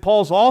vain. And then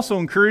Paul's also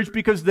encouraged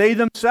because they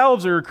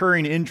themselves are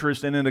incurring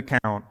interest in an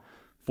account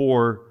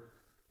for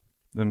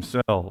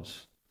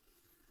themselves.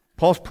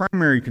 Paul's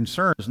primary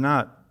concern is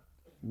not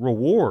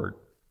reward,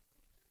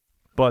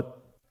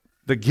 but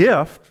the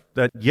gift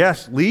that,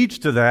 yes, leads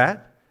to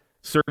that,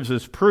 serves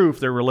as proof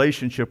their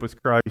relationship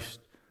with Christ.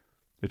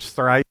 It's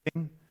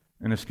thriving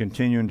and it's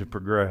continuing to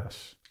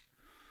progress.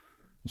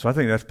 So I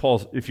think that's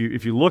Paul's. If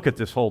you look at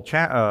this whole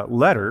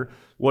letter,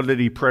 what did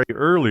he pray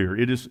earlier?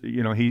 It is,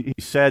 he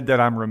said that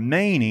I'm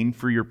remaining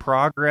for your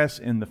progress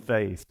in the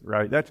faith.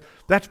 Right?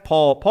 That's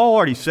Paul. Paul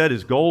already said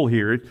his goal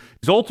here.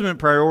 His ultimate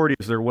priority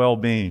is their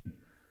well-being.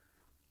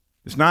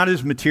 It's not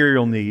his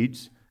material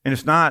needs, and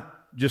it's not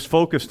just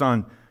focused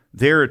on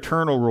their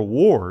eternal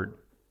reward.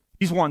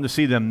 He's wanting to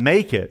see them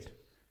make it.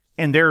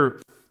 And their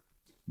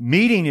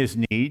meeting his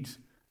needs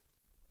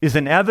is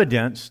an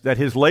evidence that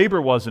his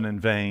labor wasn't in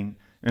vain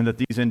and that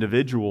these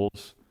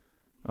individuals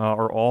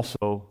are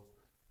also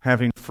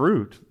having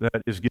fruit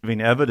that is giving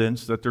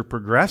evidence that they're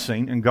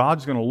progressing, and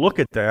God's going to look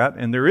at that,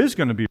 and there is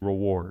going to be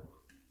reward.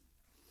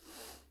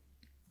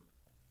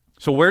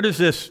 So where does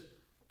this,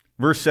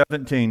 verse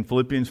 17,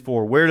 Philippians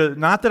 4,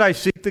 not that I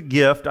seek the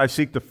gift, I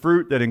seek the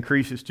fruit that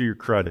increases to your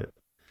credit,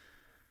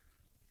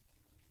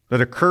 that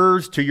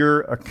occurs to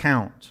your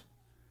account.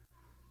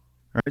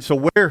 All right,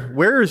 so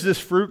where is this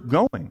fruit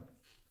going?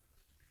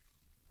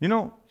 You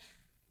know,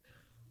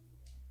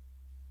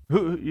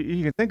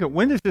 you can think of,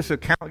 when does this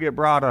account get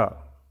brought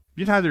up?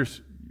 You know,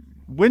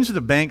 when's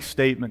the bank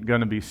statement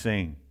going to be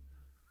seen?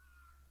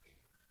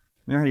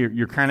 You know,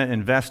 you're kind of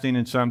investing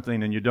in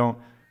something and you don't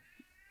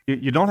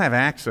have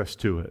access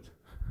to it.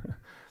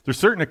 There's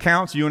certain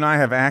accounts you and I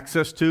have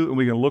access to, and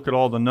we can look at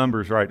all the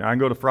numbers right now. I can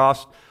go to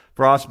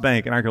Frost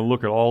Bank and I can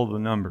look at all of the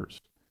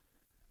numbers.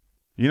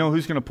 You know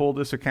who's going to pull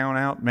this account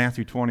out?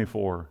 Matthew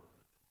 24.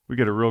 We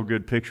get a real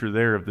good picture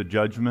there of the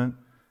judgment.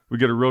 We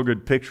get a real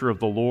good picture of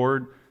the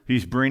Lord.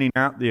 He's bringing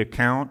out the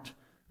account,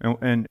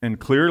 and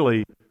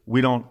clearly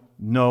we don't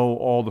know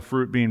all the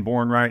fruit being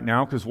born right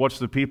now, because what's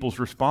the people's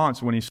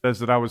response when he says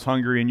that I was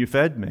hungry and you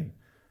fed me?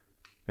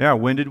 Yeah,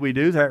 when did we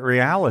do that?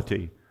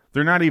 Reality.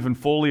 They're not even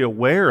fully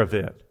aware of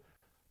it.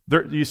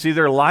 You see,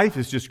 their life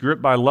is just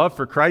gripped by love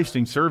for Christ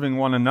and serving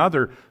one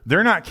another.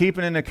 They're not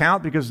keeping an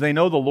account because they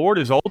know the Lord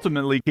is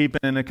ultimately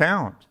keeping an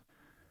account.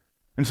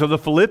 And so the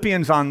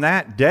Philippians on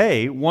that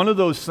day, one of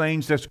those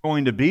things that's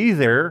going to be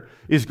there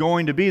is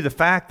going to be the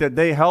fact that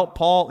they helped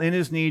Paul in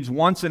his needs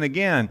once and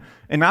again.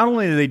 And not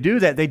only did they do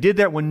that, they did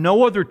that when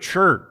no other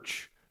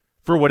church,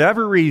 for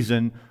whatever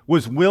reason,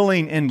 was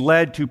willing and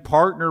led to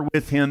partner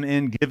with him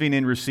in giving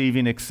and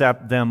receiving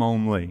except them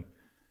only.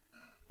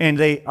 And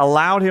they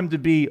allowed him to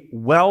be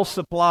well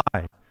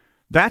supplied.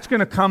 That's going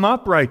to come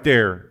up right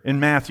there in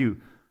Matthew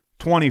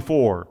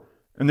 24.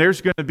 And there's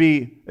going to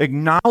be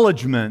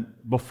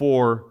acknowledgement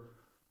before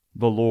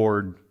the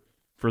Lord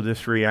for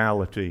this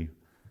reality.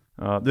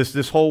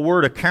 This whole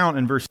word account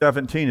in verse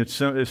 17, it's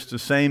the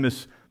same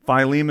as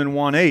Philemon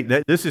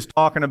 1:8. This is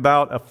talking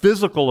about a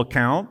physical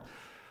account,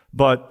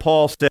 but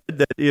Paul said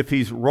that if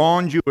he's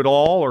wronged you at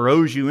all or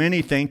owes you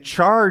anything,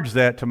 charge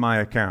that to my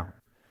account.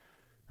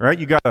 All right?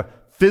 You got a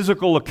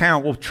physical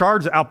account. Well,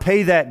 I'll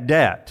pay that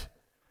debt.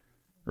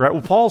 Right?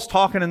 Well, Paul's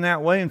talking in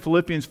that way in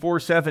Philippians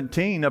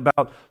 4:17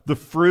 about the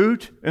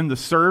fruit and the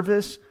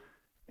service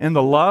and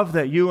the love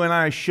that you and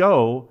I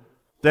show,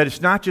 that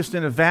it's not just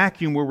in a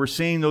vacuum where we're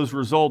seeing those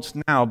results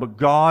now, but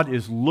God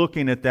is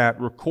looking at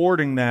that,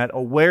 recording that,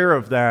 aware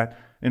of that,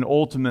 and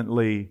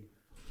ultimately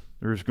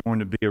there's going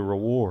to be a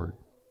reward.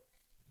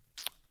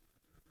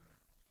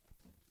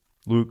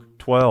 Luke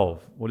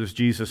 12, what does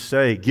Jesus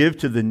say? Give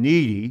to the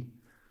needy,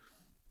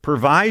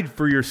 provide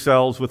for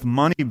yourselves with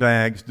money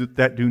bags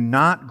that do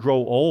not grow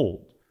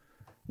old,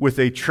 with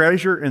a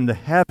treasure in the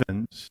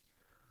heavens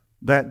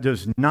that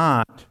does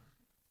not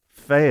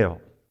fail.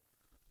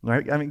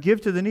 Right? I mean,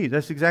 give to the needy.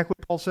 That's exactly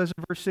what Paul says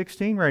in verse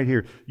 16 right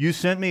here. You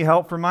sent me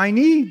help for my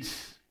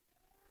needs.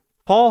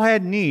 Paul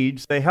had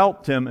needs. They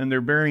helped him, and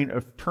they're bearing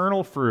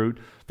eternal fruit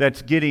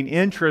that's getting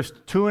interest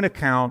to an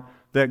account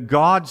that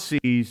God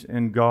sees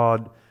and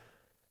God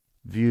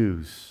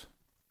views.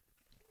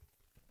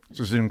 This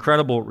is an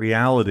incredible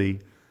reality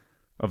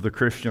of the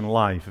Christian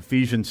life.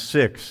 Ephesians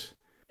 6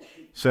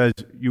 says,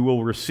 you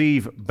will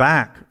receive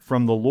back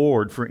from the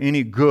Lord for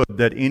any good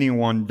that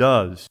anyone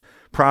does.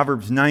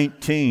 Proverbs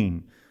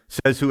 19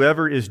 says,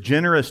 whoever is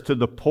generous to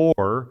the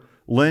poor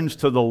lends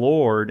to the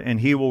Lord,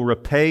 and he will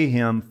repay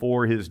him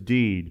for his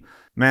deed.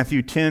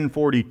 Matthew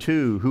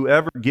 10:42,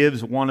 whoever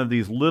gives one of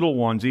these little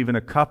ones even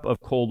a cup of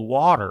cold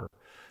water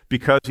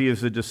because he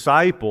is a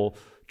disciple,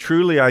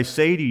 truly I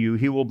say to you,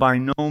 he will by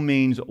no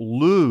means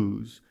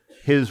lose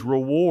his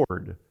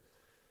reward.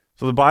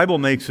 So the Bible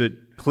makes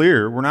it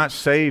clear we're not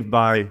saved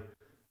by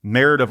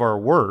merit of our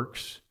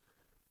works,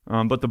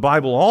 but the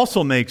Bible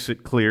also makes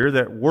it clear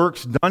that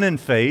works done in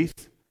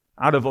faith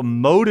out of a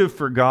motive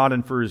for God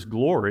and for His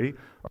glory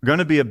are going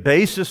to be a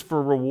basis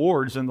for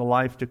rewards in the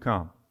life to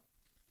come.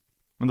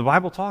 And the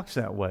Bible talks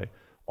that way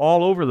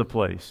all over the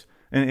place.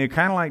 And it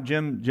kind of like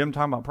Jim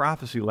talking about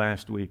prophecy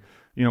last week.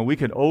 You know, we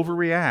could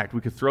overreact.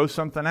 We could throw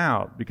something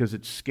out because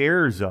it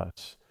scares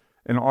us.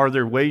 And are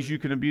there ways you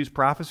can abuse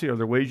prophecy? Are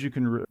there ways you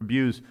can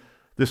abuse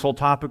this whole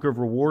topic of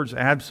rewards?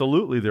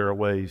 Absolutely there are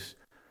ways.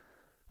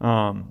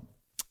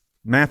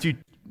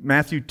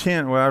 Matthew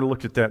 10, well, I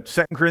looked at that.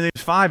 2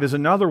 Corinthians 5 is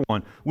another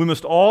one. We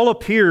must all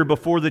appear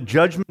before the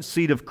judgment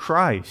seat of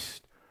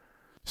Christ,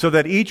 so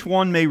that each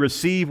one may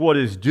receive what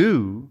is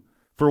due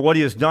for what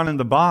he has done in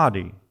the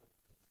body,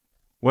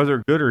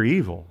 whether good or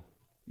evil.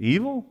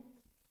 Evil?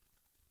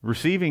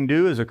 Receiving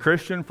due as a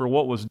Christian for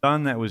what was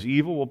done that was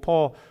evil?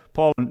 Well,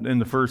 Paul in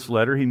the first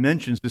letter, he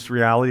mentions this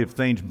reality of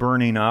things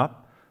burning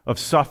up, of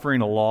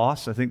suffering a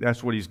loss. I think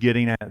that's what he's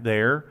getting at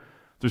there.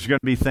 There's going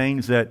to be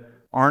things that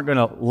aren't going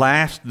to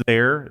last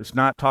there. It's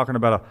not talking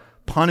about a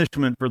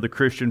punishment for the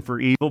Christian for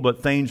evil,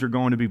 but things are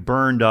going to be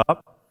burned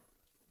up.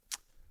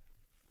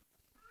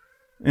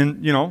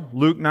 And,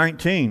 Luke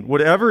 19,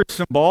 whatever is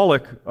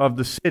symbolic of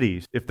the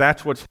cities, if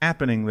that's what's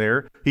happening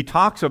there, he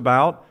talks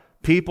about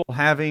people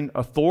having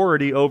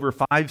authority over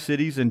 5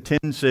 cities and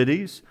 10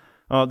 cities.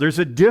 There's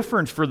a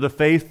difference for the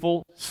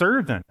faithful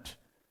servant.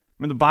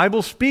 I mean, the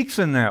Bible speaks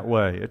in that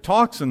way. It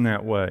talks in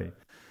that way.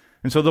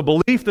 And so the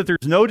belief that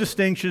there's no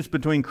distinctions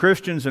between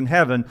Christians and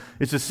heaven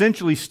is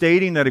essentially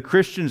stating that a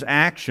Christian's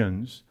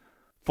actions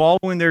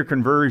following their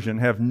conversion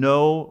have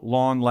no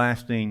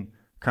long-lasting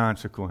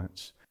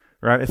consequence.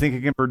 Right? I think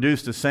it can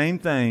produce the same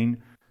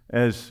thing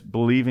as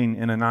believing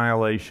in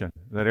annihilation,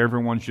 that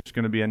everyone's just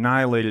going to be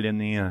annihilated in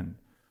the end.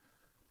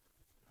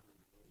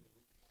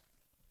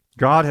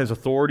 God has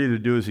authority to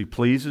do as He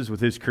pleases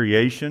with His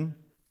creation.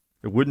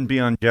 It wouldn't be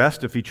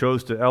unjust if He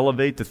chose to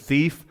elevate the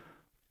thief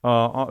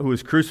who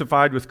was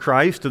crucified with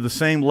Christ to the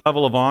same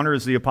level of honor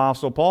as the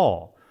Apostle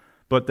Paul.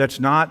 But that's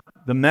not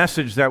the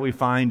message that we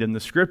find in the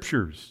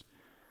Scriptures.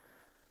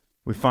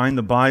 We find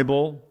the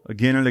Bible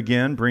again and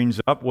again brings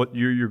up what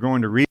you're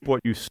going to reap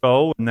what you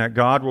sow, and that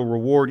God will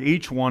reward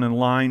each one in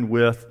line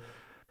with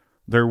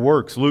their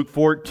works. Luke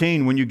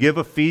 14, when you give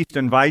a feast,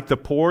 invite the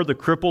poor, the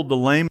crippled, the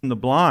lame, and the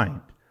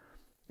blind,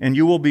 and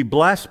you will be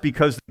blessed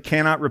because they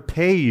cannot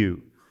repay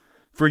you,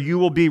 for you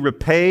will be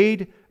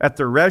repaid at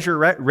the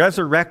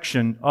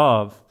resurrection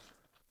of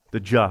the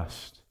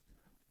just.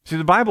 See,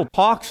 the Bible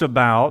talks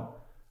about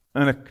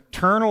an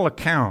eternal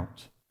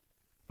account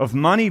of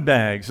money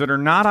bags that are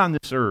not on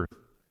this earth,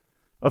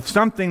 of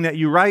something that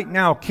you right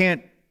now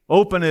can't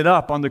open it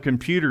up on the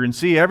computer and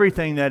see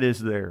everything that is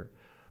there.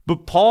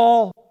 But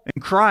Paul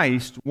and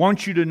Christ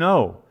want you to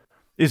know,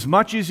 as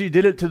much as you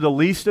did it to the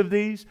least of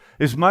these,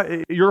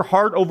 your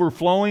heart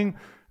overflowing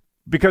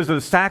because of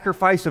the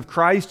sacrifice of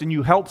Christ and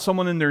you help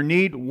someone in their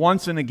need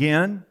once and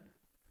again,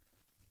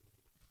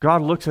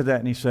 God looks at that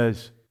and He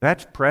says,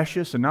 that's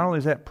precious. And not only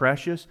is that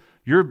precious,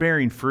 you're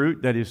bearing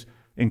fruit that is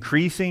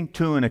increasing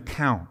to an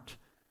account.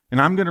 And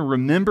I'm going to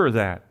remember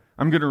that.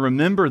 I'm going to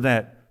remember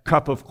that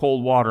cup of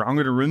cold water. I'm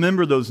going to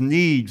remember those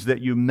needs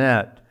that you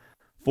met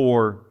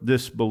for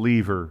this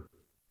believer.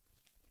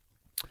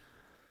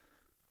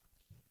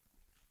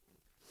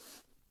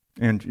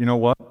 And you know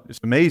what? It's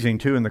amazing,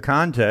 too, in the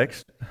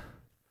context,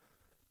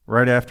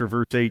 right after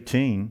verse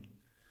 18,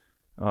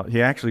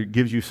 he actually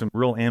gives you some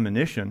real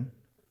ammunition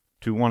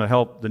to want to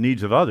help the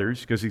needs of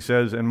others, because he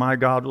says, and my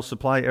God will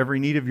supply every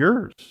need of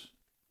yours,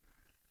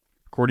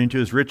 according to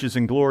His riches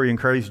and glory in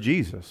Christ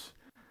Jesus.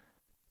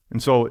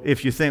 And so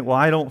if you think, well,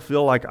 I don't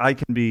feel like I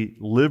can be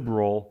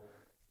liberal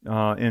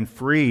and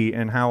free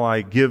in how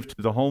I give to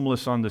the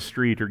homeless on the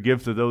street or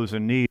give to those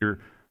in need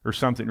or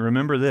something,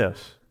 remember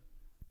this.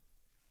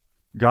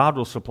 God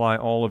will supply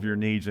all of your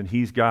needs, and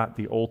He's got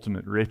the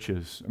ultimate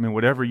riches. I mean,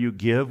 whatever you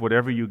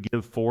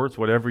give forth,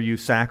 whatever you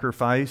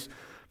sacrifice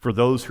for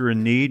those who are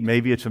in need,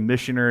 maybe it's a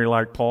missionary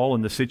like Paul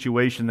in the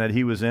situation that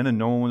he was in and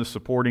no one was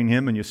supporting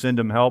him, and you send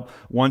him help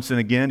once and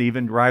again,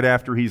 even right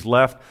after he's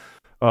left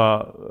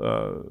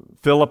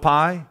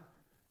Philippi.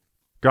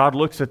 God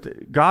looks at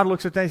that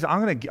and says,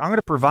 I'm going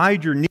to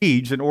provide your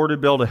needs in order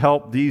to be able to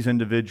help these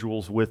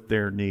individuals with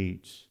their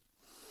needs.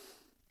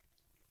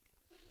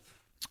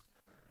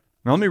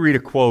 Now let me read a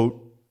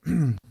quote.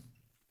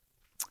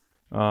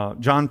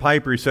 John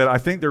Piper, he said, I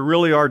think there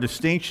really are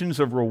distinctions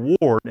of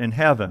reward in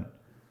heaven.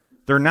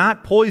 They're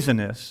not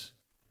poisonous,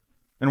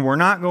 and we're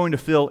not going to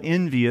feel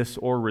envious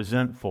or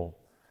resentful.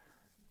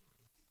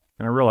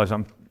 And I realize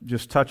I'm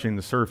just touching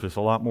the surface.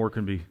 A lot more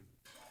can be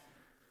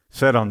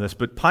said on this.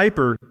 But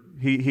Piper,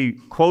 he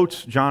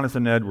quotes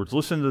Jonathan Edwards.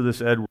 Listen to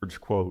this Edwards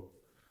quote.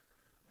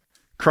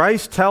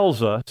 Christ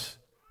tells us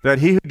that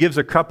he who gives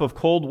a cup of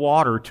cold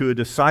water to a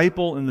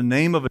disciple in the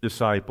name of a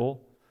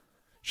disciple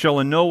shall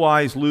in no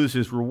wise lose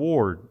his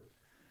reward.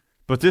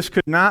 But this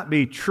could not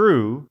be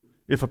true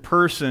if a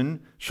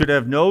person should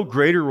have no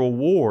greater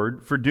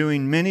reward for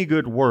doing many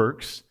good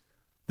works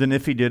than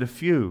if he did a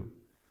few.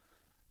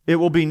 It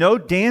will be no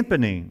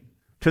dampening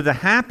to the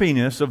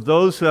happiness of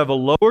those who have a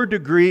lower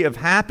degree of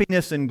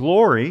happiness and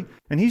glory.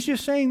 And he's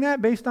just saying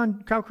that based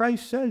on how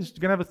Christ says he's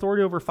going to have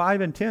authority over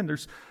 5 and 10.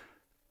 There's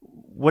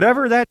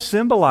whatever that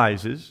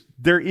symbolizes,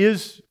 there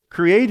is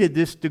created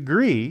this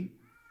degree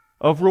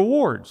of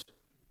rewards.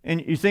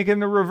 And you think in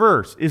the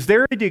reverse, is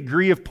there a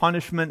degree of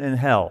punishment in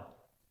hell?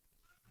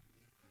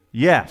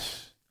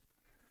 Yes.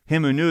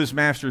 Him who knew his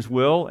master's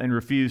will and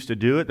refused to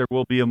do it, there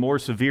will be a more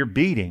severe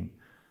beating.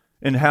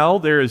 In hell,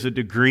 there is a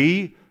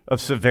degree of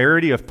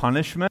severity of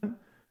punishment,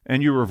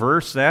 and you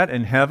reverse that.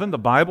 In heaven, the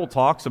Bible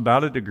talks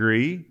about a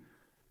degree.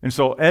 And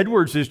so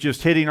Edwards is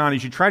just hitting on,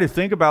 as you try to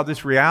think about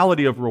this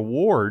reality of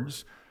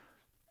rewards,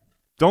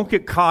 don't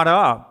get caught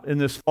up in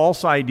this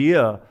false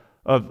idea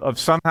of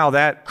somehow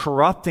that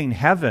corrupting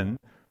heaven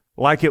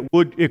like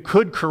it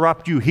could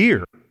corrupt you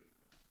here.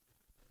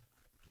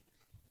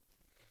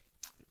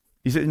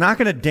 He's not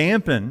going to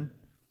dampen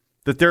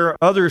that there are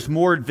others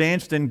more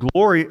advanced in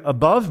glory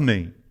above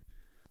me.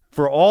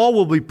 For all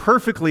will be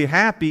perfectly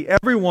happy.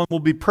 Everyone will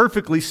be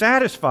perfectly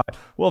satisfied.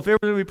 Well, if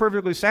everyone will be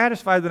perfectly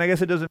satisfied, then I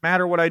guess it doesn't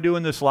matter what I do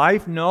in this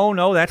life.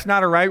 No, that's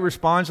not a right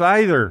response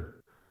either.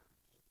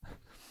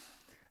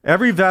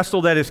 Every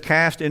vessel that is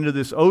cast into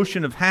this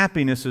ocean of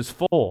happiness is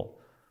full,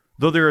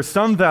 though there are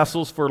some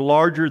vessels for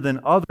larger than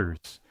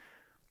others.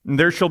 And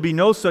there shall be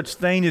no such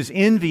thing as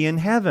envy in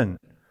heaven,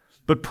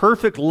 but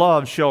perfect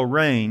love shall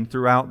reign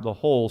throughout the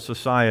whole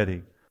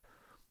society.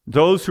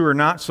 Those who are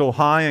not so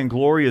high in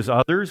glory as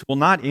others will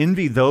not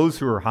envy those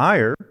who are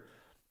higher,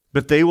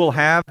 but they will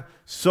have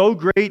so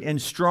great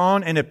and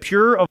strong and a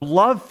pure of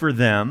love for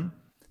them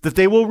that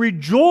they will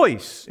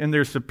rejoice in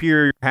their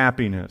superior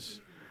happiness.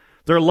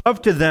 Their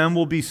love to them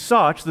will be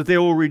such that they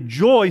will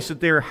rejoice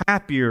that they are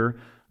happier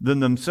than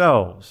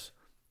themselves.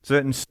 So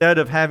that instead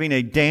of having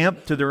a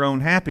damp to their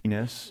own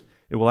happiness,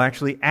 it will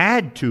actually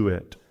add to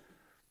it.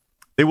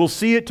 They will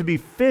see it to be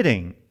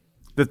fitting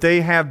that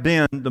they have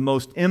been the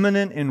most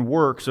eminent in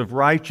works of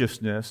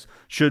righteousness,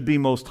 should be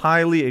most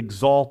highly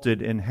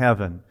exalted in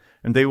heaven.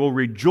 And they will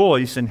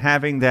rejoice in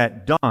having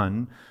that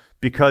done,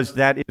 because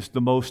that is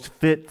the most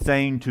fit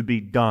thing to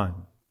be done.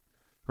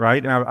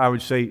 Right? And I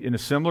would say in a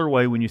similar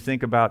way, when you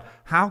think about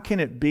how can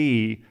it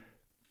be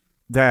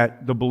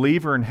that the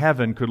believer in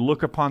heaven could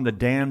look upon the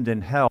damned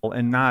in hell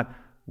and not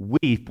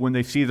weep when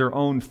they see their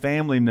own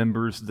family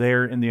members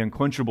there in the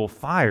unquenchable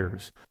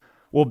fires?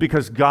 Well,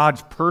 because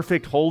God's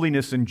perfect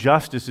holiness and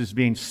justice is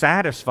being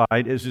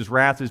satisfied as His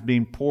wrath is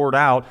being poured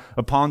out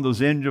upon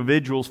those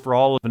individuals for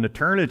all of an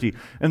eternity.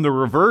 In the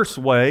reverse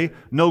way,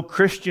 no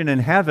Christian in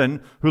heaven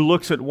who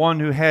looks at one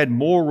who had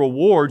more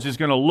rewards is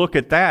going to look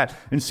at that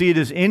and see it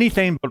as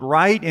anything but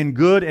right and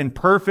good and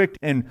perfect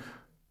and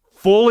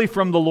fully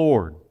from the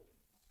Lord.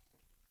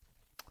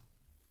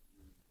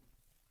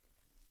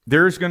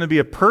 There's going to be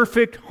a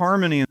perfect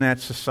harmony in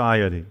that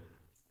society.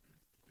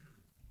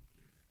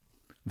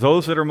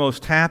 Those that are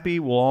most happy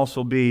will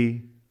also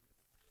be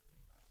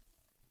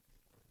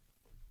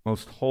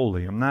most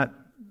holy. I don't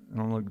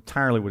know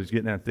entirely what he's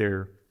getting at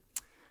there.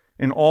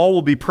 And all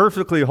will be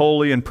perfectly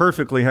holy and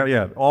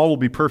all will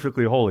be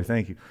perfectly holy,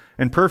 thank you,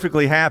 and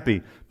perfectly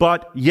happy.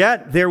 But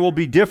yet there will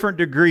be different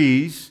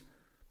degrees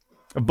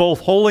of both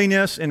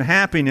holiness and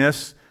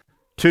happiness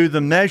to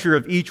the measure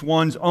of each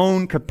one's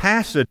own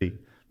capacity.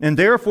 And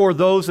therefore,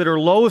 those that are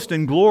lowest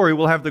in glory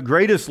will have the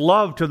greatest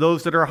love to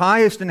those that are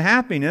highest in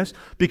happiness,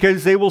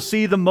 because they will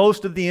see the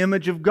most of the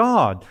image of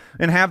God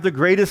and have the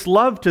greatest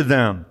love to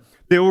them.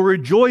 They will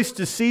rejoice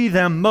to see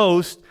them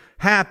most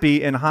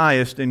happy and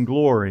highest in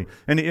glory.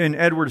 And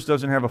Edwards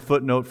doesn't have a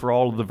footnote for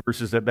all of the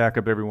verses that back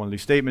up every one of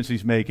these statements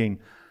he's making.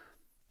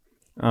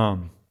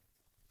 But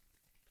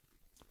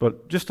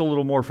just a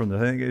little more from the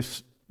thing.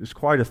 It's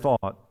quite a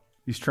thought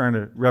he's trying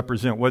to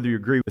represent, whether you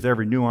agree with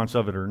every nuance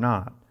of it or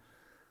not.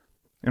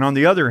 And on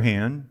the other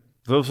hand,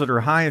 those that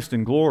are highest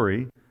in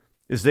glory,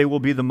 as they will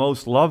be the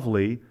most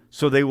lovely,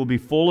 so they will be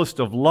fullest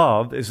of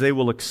love, as they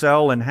will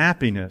excel in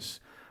happiness.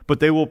 But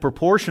they will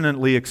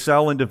proportionately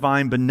excel in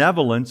divine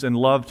benevolence and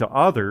love to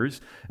others,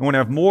 and will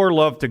have more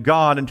love to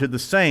God and to the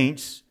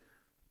saints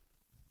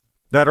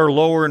that are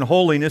lower in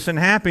holiness and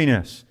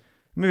happiness.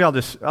 Maybe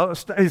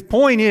his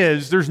point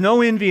is, there's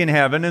no envy in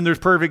heaven, and there's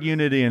perfect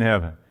unity in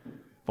heaven.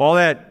 If all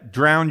that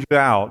drowns you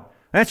out,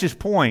 that's his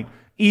point.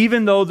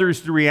 Even though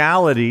there's the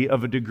reality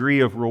of a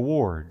degree of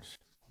rewards.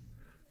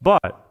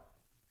 But,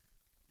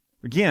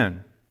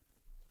 again,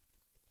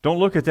 don't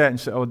look at that and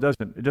say, oh, it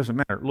doesn't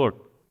matter.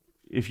 Look,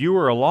 if you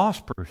were a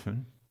lost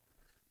person,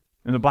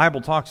 and the Bible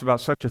talks about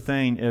such a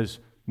thing as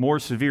more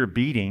severe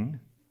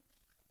beating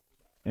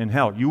in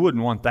hell, you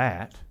wouldn't want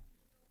that.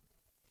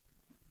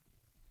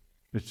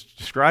 It's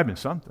describing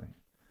something.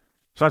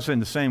 So I'd say in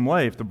the same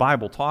way, if the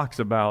Bible talks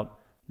about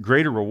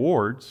greater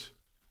rewards,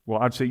 well,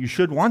 I'd say you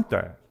should want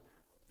that.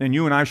 And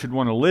you and I should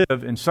want to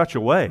live in such a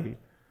way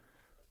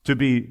to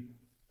be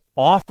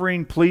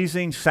offering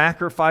pleasing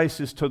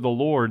sacrifices to the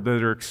Lord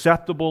that are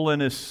acceptable in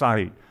His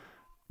sight,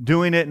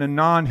 doing it in a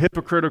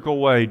non-hypocritical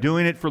way,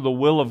 doing it for the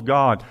will of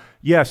God.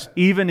 Yes,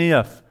 even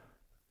if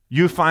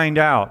you find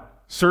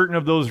out certain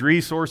of those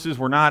resources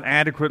were not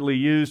adequately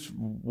used,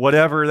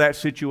 whatever that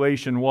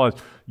situation was,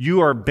 you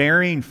are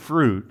bearing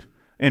fruit.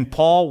 And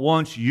Paul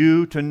wants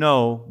you to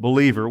know,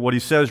 believer, what he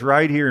says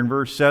right here in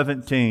verse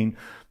 17,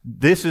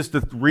 this is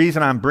the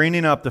reason I'm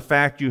bringing up the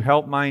fact you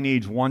helped my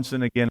needs once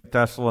and again at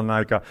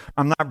Thessalonica.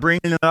 I'm not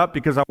bringing it up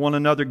because I want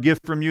another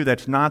gift from you.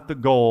 That's not the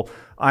goal.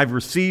 I've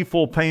received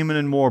full payment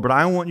and more, but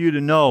I want you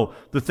to know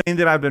the thing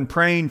that I've been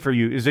praying for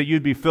you is that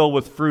you'd be filled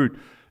with fruit.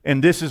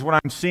 And this is what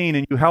I'm seeing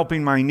in you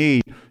helping my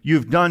need.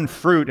 You've done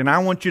fruit, and I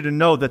want you to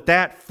know that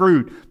that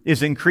fruit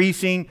is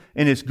increasing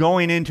and it's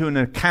going into an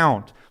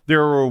account.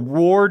 There are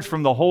rewards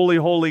from the holy,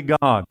 holy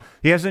God.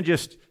 He hasn't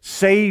just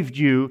saved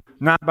you,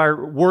 not by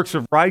works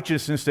of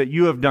righteousness that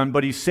you have done,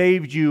 but He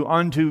saved you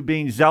unto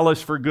being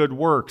zealous for good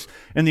works.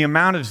 And the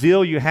amount of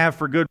zeal you have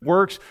for good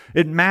works,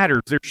 it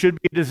matters. There should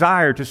be a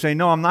desire to say,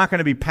 no, I'm not going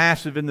to be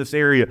passive in this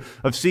area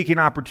of seeking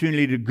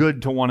opportunity to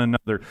good to one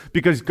another,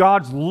 because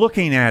God's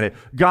looking at it.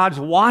 God's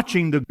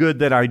watching the good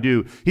that I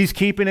do. He's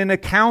keeping an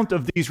account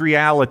of these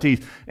realities.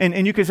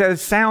 And you can say, it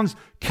sounds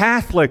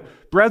Catholic.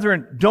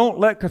 Brethren, don't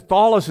let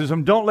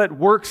Catholicism, don't let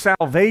work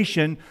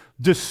salvation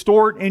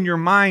distort in your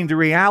mind the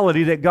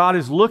reality that God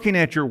is looking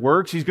at your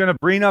works. He's going to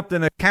bring up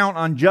an account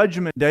on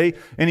Judgment Day,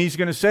 and He's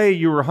going to say,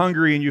 you were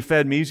hungry and you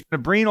fed me. He's going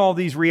to bring all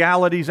these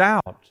realities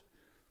out.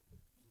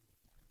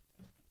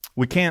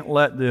 We can't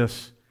let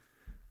this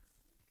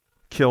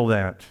kill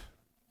that.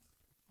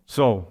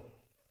 So,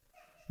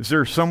 is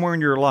there somewhere in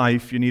your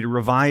life you need a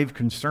revived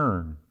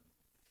concern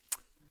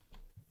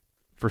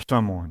for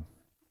someone?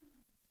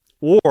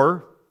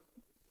 Or,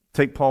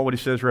 take Paul, what he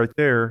says right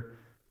there,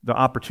 the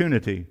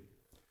opportunity.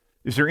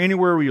 Is there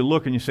anywhere where you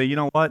look and you say, you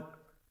know what?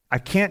 I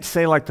can't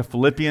say like the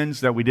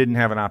Philippians that we didn't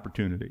have an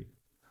opportunity.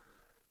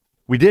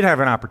 We did have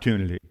an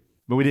opportunity,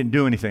 but we didn't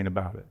do anything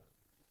about it.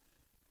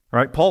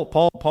 Right?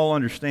 Paul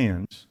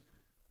understands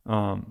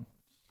that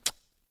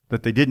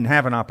they didn't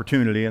have an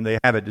opportunity and they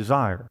had a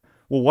desire.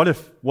 Well, what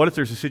if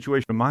there's a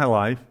situation in my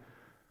life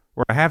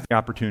where I have the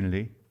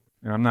opportunity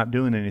and I'm not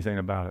doing anything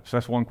about it? So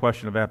that's one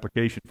question of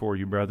application for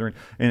you, brethren.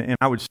 And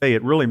I would say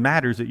it really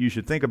matters that you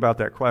should think about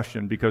that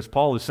question, because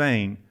Paul is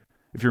saying,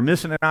 if you're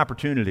missing an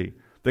opportunity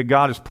that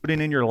God is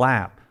putting in your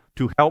lap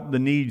to help the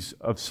needs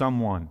of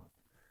someone,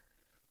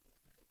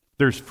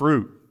 there's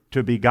fruit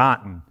to be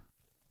gotten.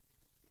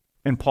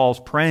 And Paul's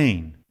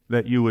praying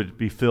that you would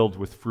be filled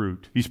with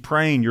fruit. He's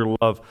praying your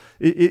love.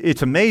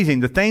 It's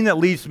amazing. The thing that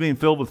leads to being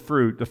filled with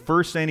fruit, the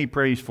first thing he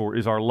prays for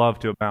is our love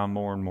to abound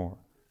more and more.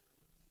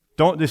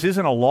 This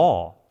isn't a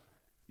law.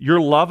 Your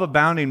love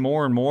abounding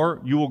more and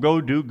more, you will go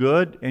do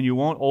good and you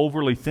won't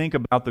overly think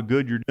about the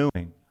good you're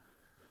doing.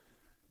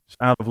 It's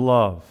out of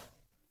love.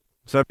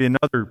 So that'd be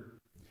another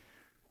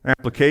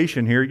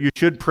application here. You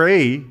should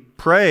pray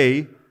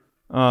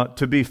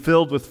to be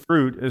filled with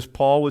fruit as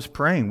Paul was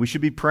praying. We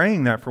should be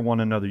praying that for one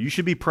another. You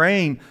should be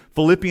praying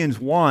Philippians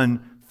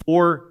 1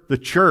 for the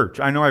church.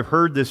 I know I've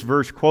heard this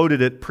verse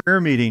quoted at prayer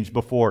meetings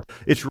before.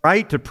 It's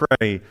right to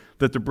pray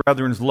that the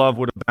brethren's love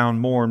would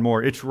abound more and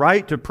more. It's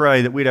right to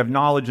pray that we'd have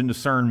knowledge and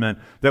discernment,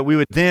 that we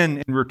would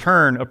then in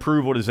return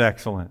approve what is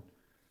excellent.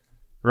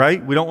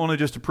 Right? We don't want to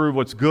just approve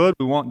what's good.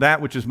 We want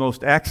that which is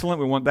most excellent.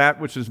 We want that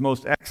which is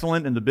most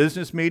excellent in the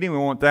business meeting. We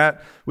want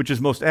that which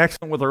is most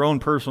excellent with our own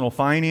personal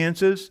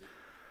finances.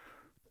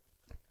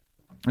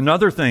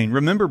 Another thing,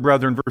 remember,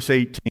 brethren, verse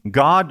 18,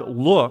 God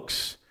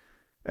looks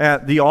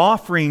at the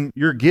offering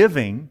you're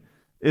giving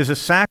is a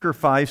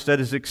sacrifice that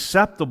is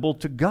acceptable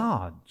to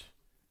God.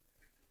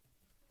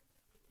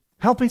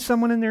 Helping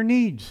someone in their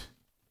needs.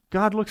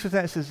 God looks at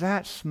that and says,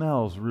 that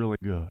smells really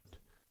good.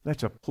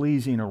 That's a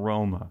pleasing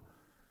aroma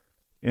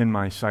in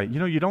my sight. You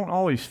know, you don't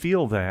always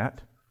feel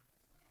that.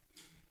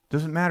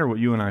 Doesn't matter what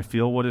you and I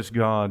feel. What does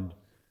God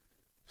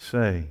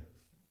say?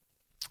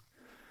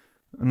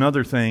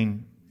 Another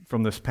thing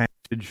from this passage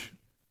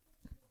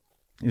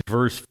is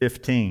verse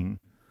 15.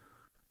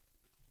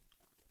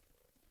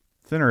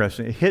 It's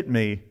interesting. It hit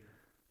me.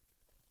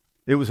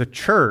 It was a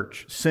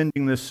church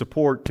sending this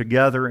support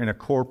together in a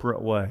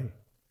corporate way.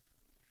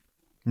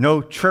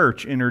 No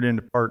church entered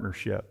into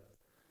partnership.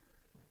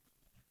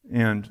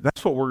 And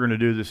that's what we're going to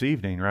do this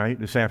evening, right?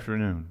 This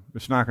afternoon.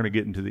 It's not going to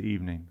get into the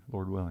evening,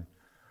 Lord willing.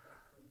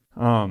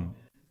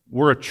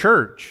 We're a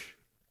church,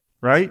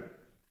 right?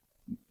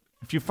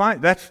 If you find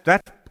that's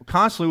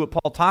constantly what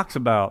Paul talks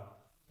about.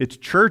 It's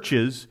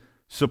churches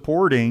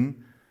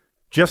supporting,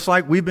 just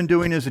like we've been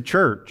doing as a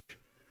church,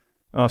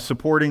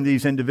 supporting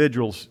these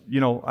individuals.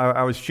 You know,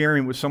 I was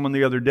sharing with someone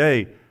the other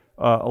day,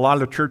 a lot of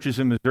the churches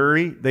in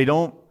Missouri, they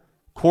don't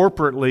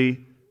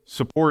corporately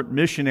support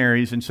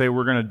missionaries and say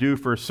we're going to do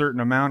for a certain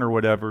amount or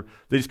whatever.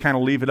 They just kind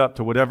of leave it up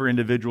to whatever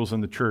individuals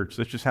in the church.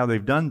 That's just how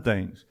they've done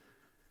things.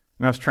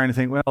 And I was trying to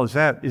think, well, is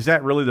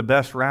that really the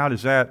best route?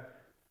 Is that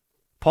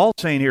Paul's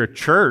saying here, a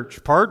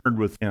church partnered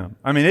with him?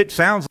 I mean, it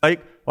sounds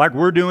like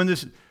we're doing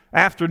this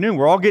afternoon.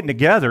 We're all getting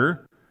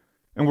together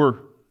and we're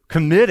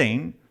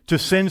committing to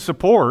send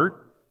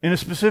support in a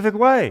specific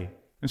way.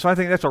 And so I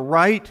think that's a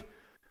right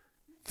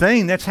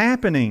thing that's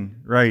happening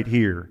right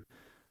here.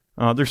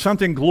 There's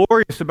something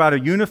glorious about a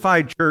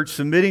unified church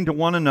submitting to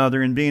one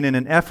another and being in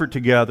an effort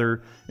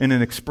together in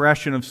an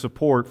expression of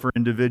support for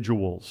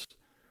individuals.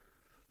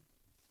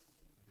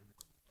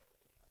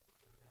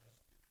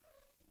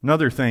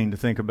 Another thing to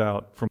think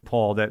about from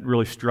Paul that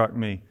really struck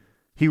me,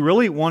 he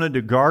really wanted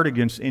to guard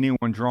against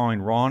anyone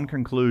drawing wrong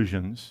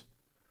conclusions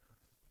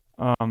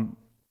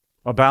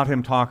about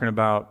him talking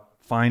about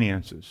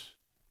finances,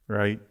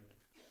 right?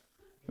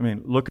 I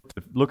mean, look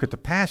at the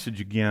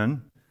passage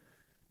again.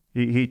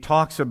 He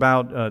talks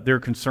about their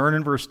concern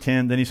in verse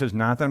 10. Then he says,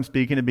 not that I'm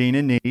speaking of being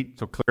in need.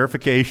 So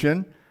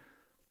clarification,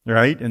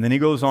 right? And then he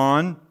goes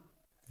on,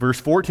 verse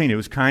 14. It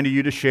was kind of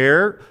you to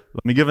share.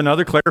 Let me give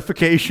another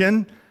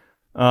clarification.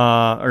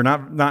 or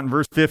not in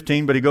verse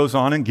 15, but he goes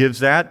on and gives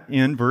that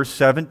in verse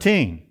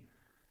 17.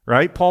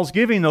 Right? Paul's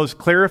giving those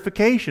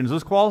clarifications,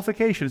 those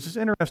qualifications. It's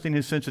interesting,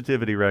 his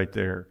sensitivity right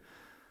there.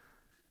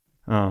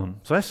 So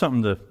that's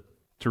something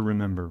to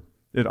remember.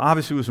 It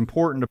obviously was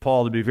important to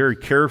Paul to be very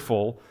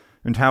careful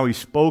in how he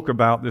spoke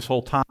about this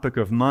whole topic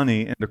of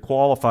money and to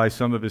qualify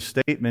some of his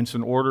statements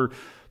in order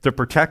to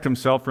protect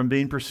himself from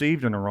being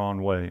perceived in a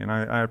wrong way. And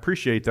I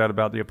appreciate that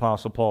about the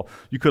Apostle Paul.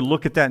 You could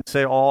look at that and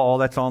say, oh,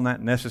 that's all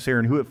not necessary,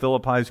 and who at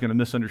Philippi is going to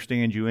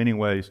misunderstand you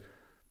anyways.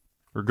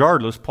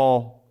 Regardless,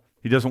 Paul,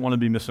 he doesn't want to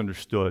be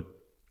misunderstood.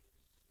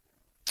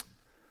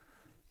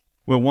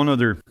 Well, one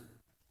other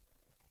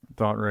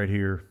thought right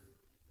here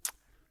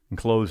in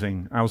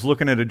closing. I was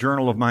looking at a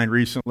journal of mine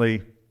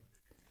recently,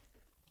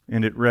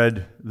 and it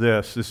read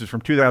this. This is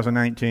from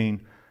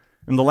 2019.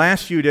 In the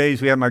last few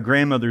days, we had my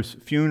grandmother's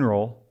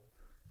funeral.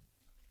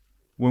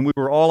 When we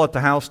were all at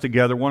the house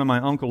together, one of my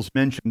uncles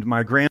mentioned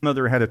my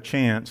grandmother had a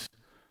chance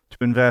to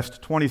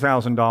invest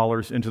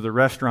 $20,000 into the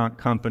restaurant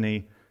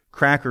company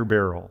Cracker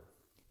Barrel.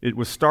 It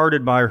was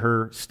started by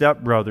her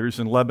stepbrothers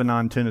in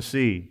Lebanon,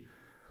 Tennessee.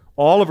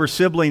 All of her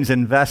siblings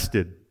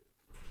invested,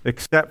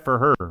 except for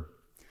her.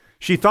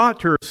 She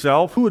thought to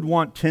herself, who would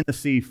want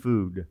Tennessee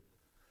food?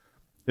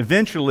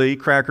 Eventually,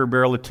 Cracker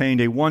Barrel attained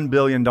a $1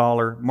 billion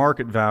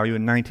market value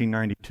in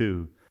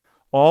 1992.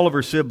 All of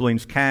her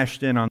siblings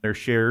cashed in on their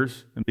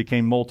shares and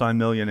became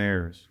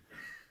multimillionaires.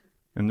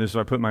 And this is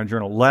I put in my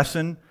journal.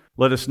 Lesson,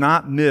 let us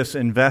not miss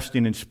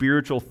investing in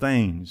spiritual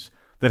things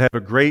that have a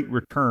great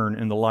return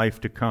in the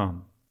life to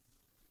come.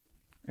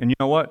 And you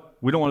know what?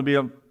 We don't want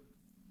to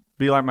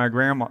be like my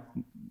grandma.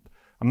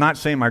 I'm not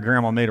saying my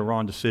grandma made a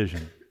wrong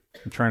decision.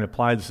 I'm trying to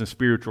apply this in the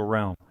spiritual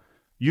realm.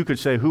 You could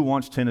say, who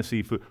wants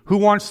Tennessee food? Who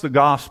wants the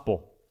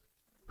gospel?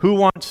 Who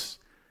wants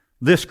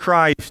this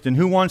Christ? And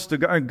who wants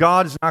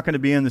God is not going to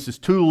be in this. It's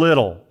too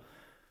little.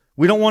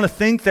 We don't want to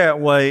think that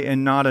way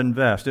and not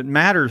invest. It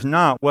matters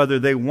not whether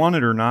they want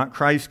it or not.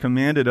 Christ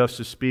commanded us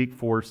to speak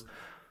forth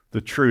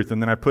the truth.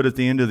 And then I put at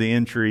the end of the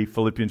entry,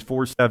 Philippians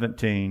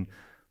 4:17,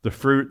 the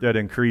fruit that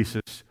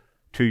increases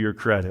to your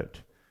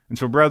credit. And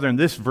so, brethren,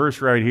 this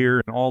verse right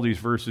here and all these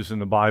verses in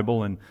the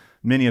Bible, and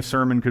many a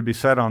sermon could be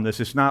said on this,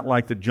 it's not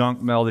like the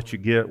junk mail that you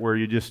get where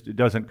it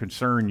doesn't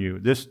concern you.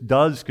 This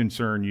does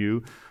concern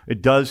you.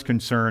 It does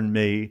concern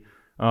me.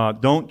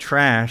 Don't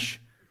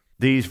trash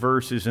these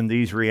verses and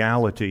these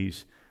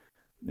realities.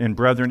 And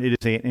brethren, it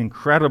is an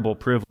incredible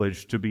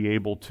privilege to be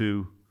able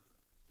to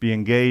be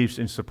engaged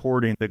in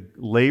supporting the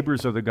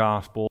labors of the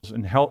Gospels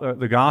and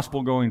the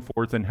gospel going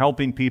forth and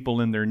helping people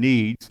in their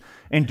needs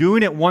and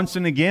doing it once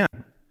and again.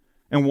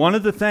 And one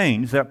of the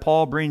things that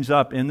Paul brings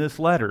up in this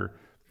letter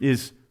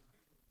is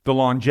the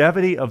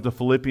longevity of the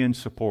Philippian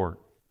support.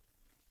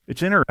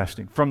 It's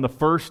interesting, from the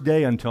first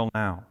day until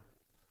now.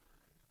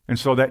 And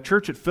so that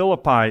church at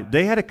Philippi,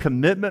 they had a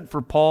commitment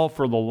for Paul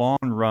for the long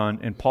run,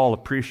 and Paul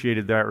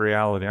appreciated that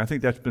reality. I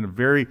think that's been a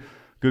very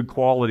good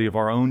quality of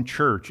our own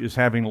church, is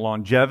having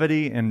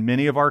longevity in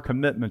many of our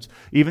commitments.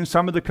 Even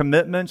some of the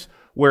commitments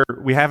where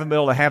we haven't been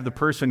able to have the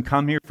person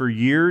come here for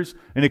years,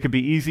 and it could be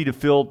easy to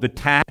feel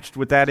detached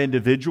with that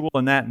individual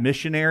and that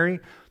missionary.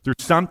 There's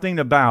something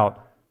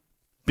about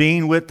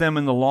being with them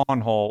in the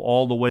long haul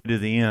all the way to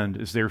the end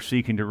as they're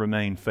seeking to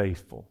remain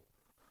faithful.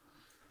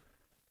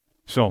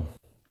 So,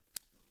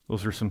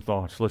 those are some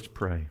thoughts. Let's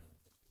pray.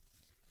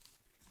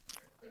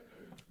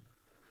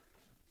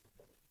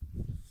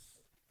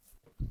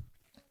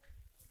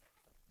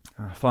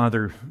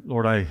 Father,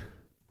 Lord, I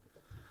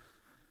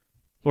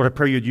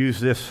pray you'd use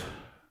this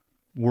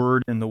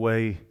word in the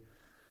way,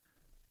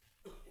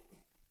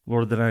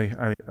 Lord, that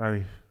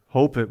I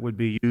hope it would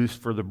be used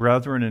for the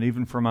brethren and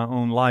even for my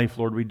own life.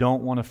 Lord, we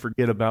don't want to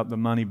forget about the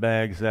money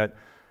bags that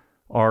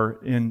are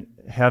in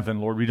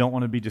heaven. Lord, we don't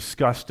want to be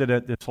disgusted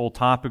at this whole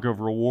topic of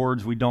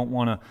rewards. We don't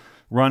want to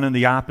run in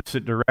the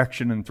opposite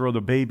direction and throw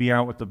the baby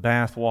out with the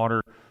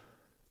bathwater.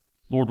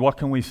 Lord, what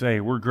can we say?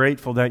 We're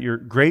grateful that your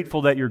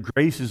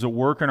grace is at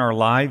work in our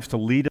lives to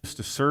lead us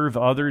to serve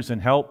others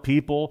and help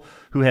people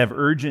who have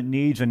urgent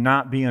needs and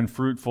not be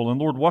unfruitful. And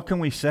Lord, what can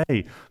we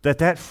say?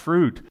 That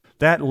fruit,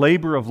 that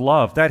labor of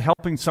love, that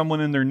helping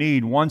someone in their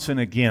need once and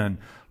again,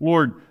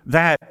 Lord,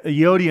 that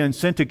Euodia and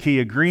Syntyche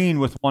agreeing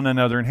with one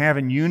another and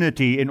having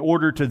unity in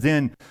order to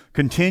then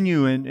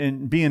continue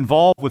and be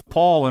involved with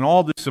Paul and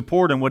all the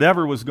support and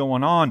whatever was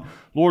going on,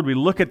 Lord, we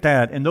look at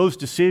that and those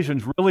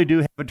decisions really do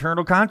have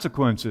eternal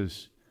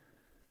consequences.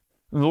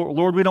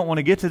 Lord, we don't want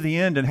to get to the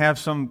end and have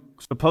some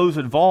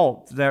supposed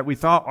vault that we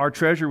thought our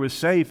treasure was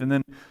safe and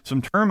then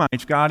some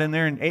termites got in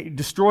there and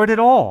destroyed it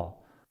all.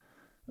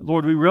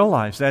 Lord, we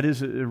realize that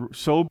is a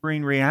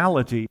sobering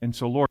reality. And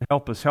so, Lord,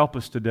 help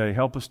us today.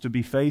 Help us to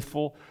be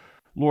faithful.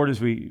 Lord,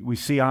 as we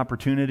see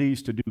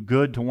opportunities to do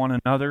good to one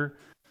another,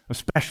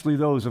 especially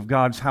those of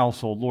God's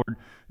household.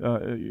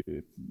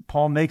 Lord,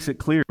 Paul makes it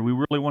clear we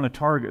really want to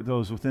target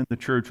those within the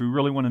church. We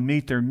really want to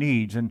meet their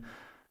needs. And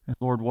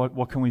Lord,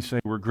 what can we say?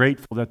 We're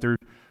grateful that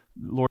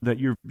Lord, that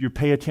you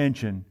pay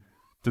attention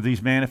to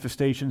these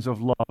manifestations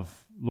of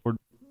love. Lord,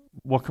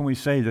 what can we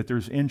say? That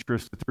there's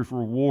interest, that there's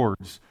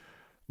rewards.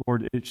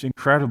 Lord, it's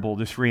incredible,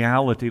 this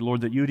reality,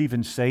 Lord, that you'd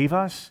even save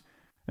us,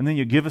 and then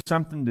you give us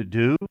something to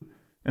do,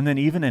 and then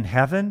even in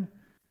heaven,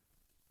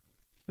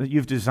 that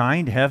you've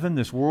designed heaven,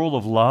 this world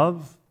of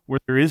love, where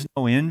there is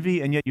no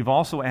envy, and yet you've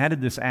also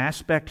added this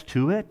aspect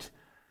to it.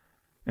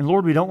 And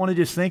Lord, we don't want to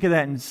just think of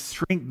that and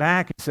shrink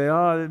back and say,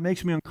 oh, it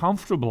makes me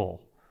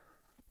uncomfortable.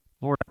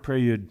 Lord, I pray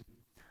you'd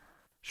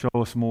show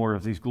us more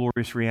of these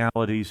glorious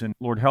realities, and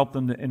Lord, help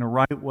them in a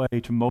right way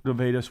to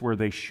motivate us where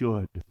they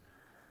should.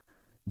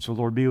 And so,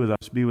 Lord, be with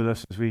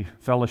us as we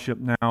fellowship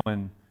now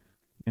and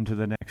into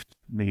the next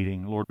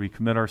meeting. Lord, we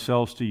commit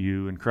ourselves to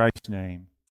you in Christ's name.